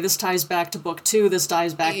 oh, okay, this ties back to book 2, this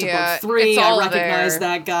ties back to book 3, I recognize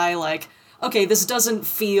that guy, like, okay, this doesn't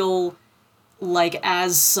feel like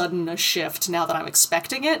as sudden a shift now that I'm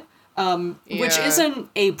expecting it, which isn't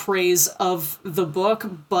a praise of the book,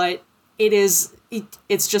 but it's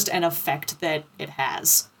just an effect that it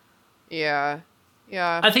has. Yeah.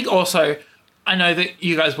 I think also, I know that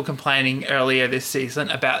you guys were complaining earlier this season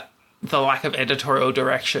about the lack of editorial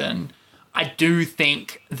direction. I do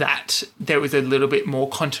think that there was a little bit more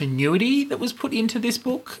continuity that was put into this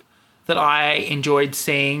book, that I enjoyed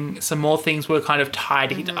seeing. Some more things were kind of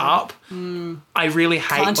tidied up. I really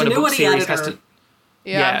hate when a book series has to...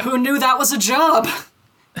 Yeah. Who knew that was a job?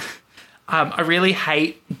 I really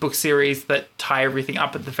hate book series that tie everything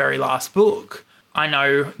up at the very last book. I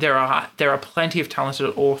know there are plenty of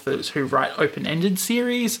talented authors who write open-ended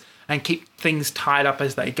series and keep things tied up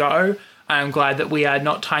as they go. I'm glad that we are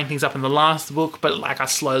not tying things up in the last book, but like are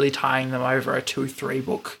slowly tying them over a 2-3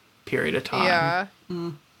 book period of time.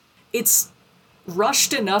 Yeah. It's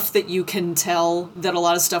rushed enough that you can tell that a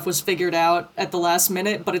lot of stuff was figured out at the last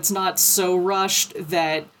minute, but it's not so rushed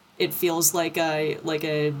that it feels like a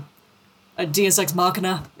Deus Ex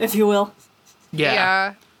Machina, if you will.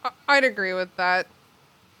 Yeah, I'd agree with that.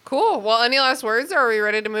 Cool. Well, any last words, or are we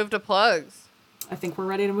ready to move to plugs? I think we're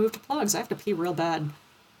ready to move to plugs. I have to pee real bad.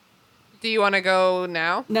 Do you want to go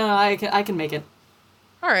now? No, I can make it.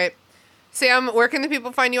 All right. Sam, where can the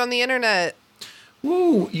people find you on the internet?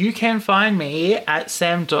 Woo, you can find me at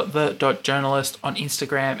sam.the.journalist on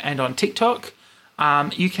Instagram and on TikTok.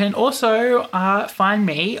 You can also find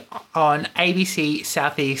me on ABC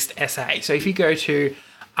Southeast SA. So if you go to,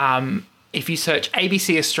 if you search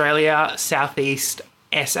ABC Australia Southeast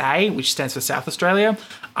SA, which stands for South Australia,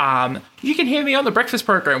 you can hear me on the breakfast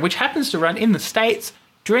program, which happens to run in the States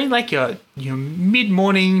during like your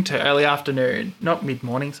mid-morning to early afternoon. Not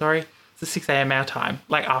mid-morning, sorry. It's 6 a.m. our time,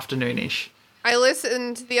 like afternoon-ish. I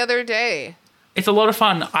listened the other day. It's a lot of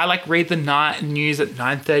fun. I like read the night news at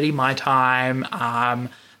 9:30 my time.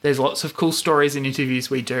 There's lots of cool stories and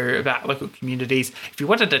interviews we do about local communities. If you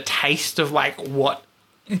wanted a taste of like what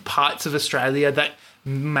parts of Australia that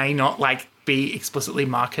may not like be explicitly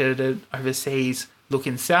marketed overseas look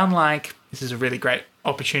and sound like, this is a really great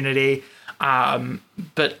opportunity. And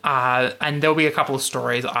there'll be a couple of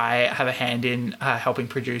stories I have a hand in helping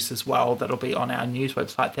produce as well. That'll be on our news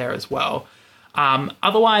website there as well.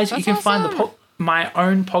 Otherwise, you can find my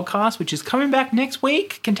own podcast, which is coming back next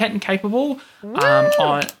week, Content and Capable,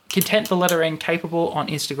 on Content, the letter N, Capable on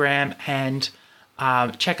Instagram, and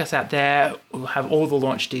check us out there. We'll have all the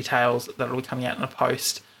launch details that will be coming out in a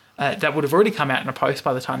post. That would have already come out in a post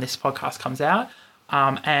by the time this podcast comes out.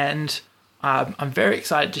 And I'm very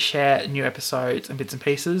excited to share new episodes and bits and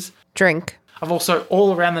pieces. Drink. I've also,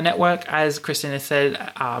 all around the network, as Christina said,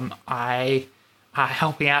 I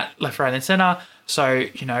helping out left, right, and centre. So,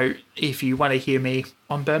 you know, if you want to hear me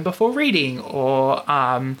on Burn Before Reading or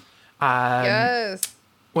yes,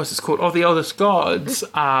 what's this called? Oh, The Eldest Gods.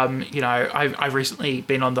 You know, I've recently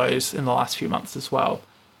been on those in the last few months as well.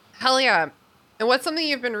 Hell yeah! And what's something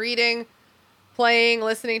you've been reading, playing,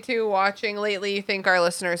 listening to, watching lately you think our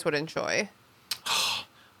listeners would enjoy?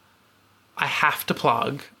 I have to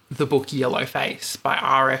plug the book Yellow Face by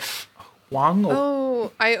R.F. Wang.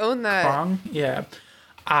 Oh, I own that. Wang? Yeah.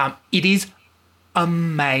 It is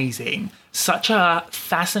amazing. Such a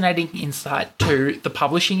fascinating insight to the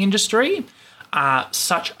publishing industry.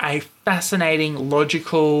 Such a fascinating,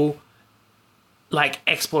 logical, like,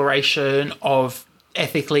 exploration of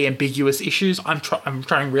ethically ambiguous issues. I'm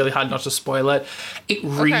trying really hard not to spoil it. It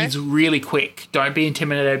reads really quick. Don't be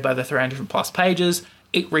intimidated by the 300 plus pages.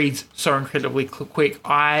 it reads so incredibly quick.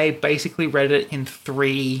 I basically read it in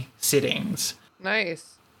 3 sittings.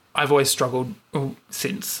 Nice. I've always struggled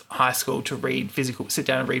since high school to sit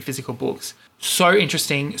down and read physical books. So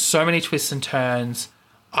interesting, so many twists and turns.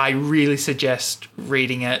 I really suggest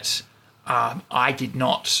reading it. I did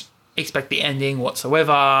not expect the ending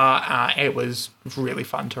whatsoever. It was really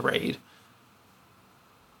fun to read.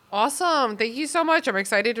 Awesome. Thank you so much. I'm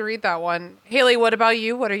excited to read that one. Haley, what about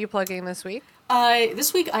you? What are you plugging this week?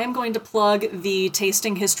 This week I am going to plug the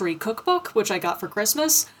Tasting History cookbook, which I got for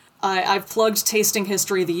Christmas. I've plugged Tasting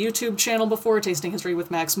History, the YouTube channel before, Tasting History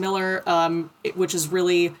with Max Miller, which is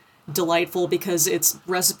really delightful because it's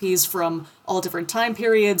recipes from all different time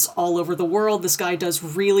periods all over the world. This guy does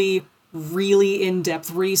really, really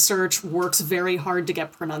in-depth research, works very hard to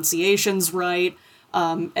get pronunciations right,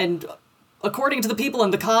 and according to the people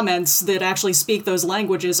in the comments that actually speak those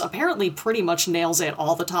languages, apparently pretty much nails it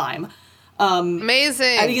all the time.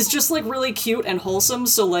 Amazing. And he's just, like, really cute and wholesome,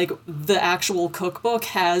 so, like, the actual cookbook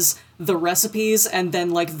has the recipes and then,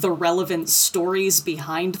 like, the relevant stories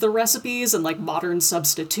behind the recipes and, like, modern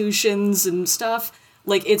substitutions and stuff.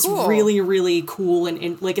 Like, it's really, really cool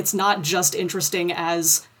and, like, it's not just interesting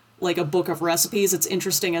as, like, a book of recipes, it's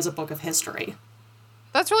interesting as a book of history.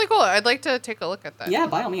 That's really cool. I'd like to take a look at that. Yeah,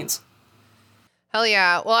 by all means. Hell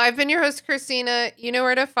yeah. Well, I've been your host, Christina. You know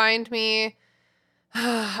where to find me.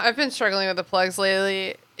 I've been struggling with the plugs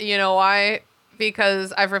lately. You know why?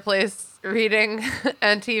 Because I've replaced reading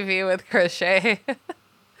and TV with crochet.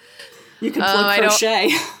 You can plug crochet.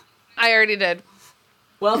 I already did.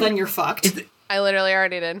 Well, then you're fucked. I literally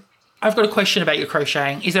already did. I've got a question about your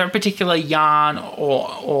crocheting. Is there a particular yarn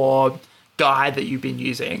or guide that you've been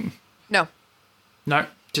using? No. No,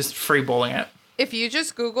 just freeballing it. If you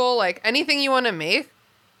just Google like anything you want to make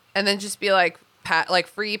and then just be like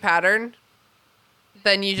free pattern,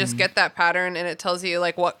 then you just get that pattern and it tells you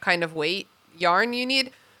like what kind of weight yarn you need.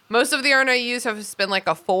 Most of the yarn I use has been like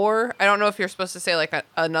a 4. I don't know if you're supposed to say like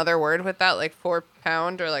another word with that, like 4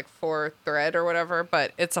 pound or like 4 thread or whatever,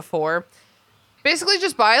 but it's a 4. Basically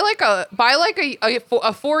just buy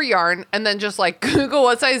a 4 yarn and then just like Google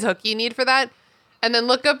what size hook you need for that. And then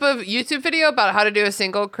look up a YouTube video about how to do a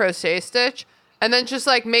single crochet stitch. And then just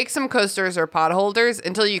like make some coasters or pot holders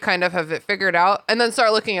until you kind of have it figured out. And then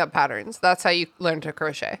start looking up patterns. That's how you learn to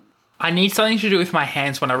crochet. I need something to do with my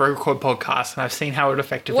hands when I record podcasts. And I've seen how it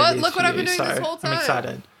effectively is. Look what I've been doing this whole time. I'm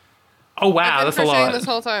excited. Oh, wow. That's a lot. I've been crocheting this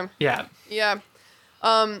whole time. Yeah. Yeah.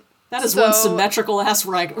 That is one symmetrical ass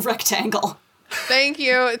rectangle. Thank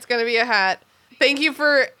you. It's going to be a hat. Thank you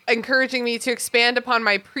for encouraging me to expand upon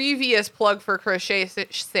my previous plug for Crochet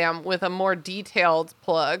Sam with a more detailed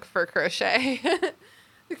plug for crochet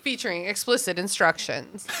featuring explicit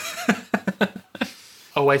instructions.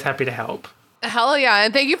 Always happy to help. Hell yeah.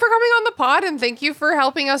 And thank you for coming on the pod and thank you for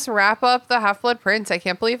helping us wrap up the Half-Blood Prince. I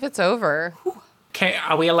can't believe it's over. Okay,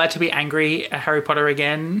 are we allowed to be angry at Harry Potter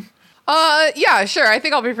again? Yeah, sure. I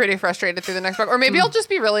think I'll be pretty frustrated through the next book. Or maybe I'll just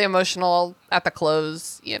be really emotional at the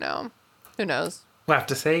close, you know. Who knows? We'll have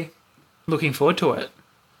to see. Looking forward to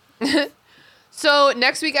it. So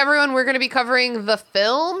next week, everyone, we're going to be covering the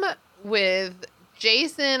film with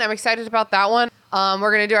Jason. I'm excited about that one.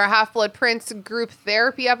 We're going to do our Half-Blood Prince group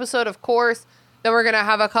therapy episode, of course. Then we're going to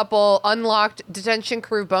have a couple unlocked Detention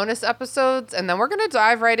Crew bonus episodes. And then we're going to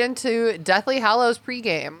dive right into Deathly Hallows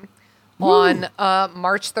pregame on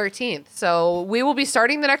March 13th. So we will be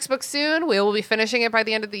starting the next book soon. We will be finishing it by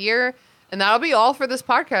the end of the year. And that'll be all for this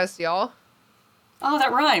podcast, y'all. Oh,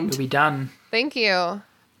 that rhymed. We'll be done. Thank you.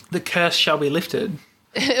 The curse shall be lifted.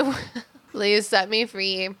 Please set me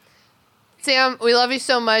free. Sam, we love you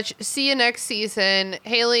so much. See you next season.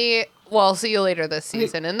 Haley, well, I'll see you later this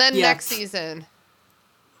season. And then next season.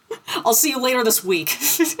 I'll see you later this week.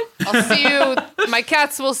 I'll see you. My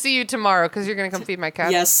cats will see you tomorrow because you're going to come feed my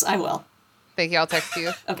cats. Yes, I will. Thank you. I'll text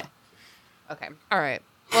you. Okay. Okay. All right.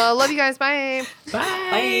 Well, love you guys. Bye.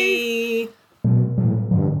 Bye.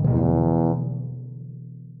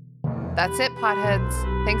 That's it,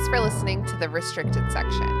 potheads. Thanks for listening to the Restricted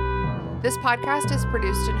Section. This podcast is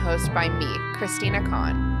produced and hosted by me, Christina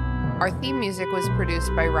Kahn. Our theme music was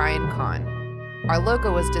produced by Ryan Kahn. Our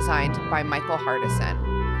logo was designed by Michael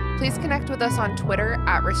Hardison. Please connect with us on Twitter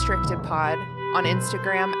 @RestrictedPod, on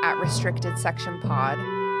Instagram @RestrictedSectionPod,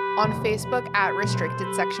 on Facebook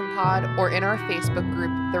 @RestrictedSectionPod, or in our Facebook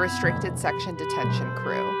group, The Restricted Section Detention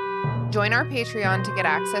Crew. Join our Patreon to get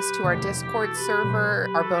access to our Discord server,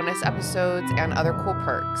 our bonus episodes, and other cool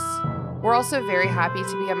perks. We're also very happy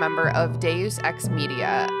to be a member of Deus Ex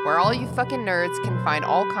Media, where all you fucking nerds can find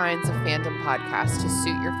all kinds of fandom podcasts to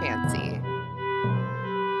suit your fancy.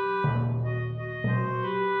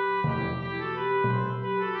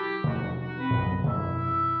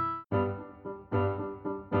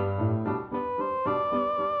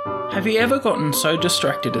 Have you ever gotten so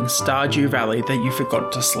distracted in Stardew Valley that you forgot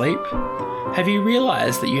to sleep? Have you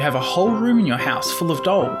realised that you have a whole room in your house full of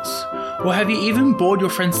dolls? Or have you even bored your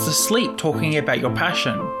friends to sleep talking about your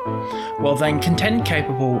passion? Well then, Content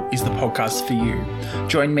Capable is the podcast for you.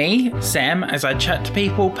 Join me, Sam, as I chat to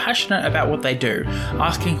people passionate about what they do,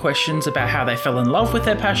 asking questions about how they fell in love with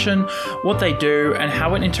their passion, what they do, and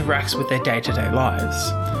how it interacts with their day-to-day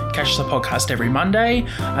lives. Catch the podcast every Monday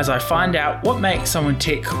as I find out what makes someone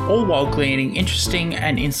tick, all while gleaning interesting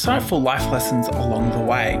and insightful life lessons along the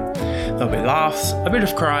way. There'll be laughs, a bit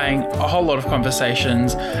of crying, a whole lot of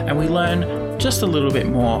conversations, and we learn just a little bit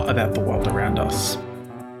more about the world around us.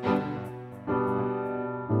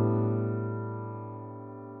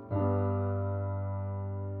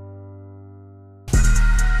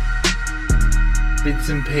 Bits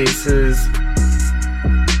and pieces.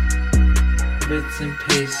 Bits and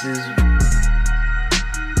pieces.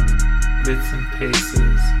 Bits and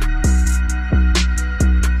pieces.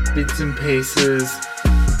 Bits and pieces.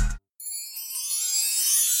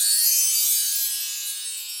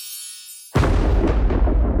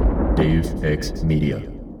 Dave X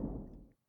Media.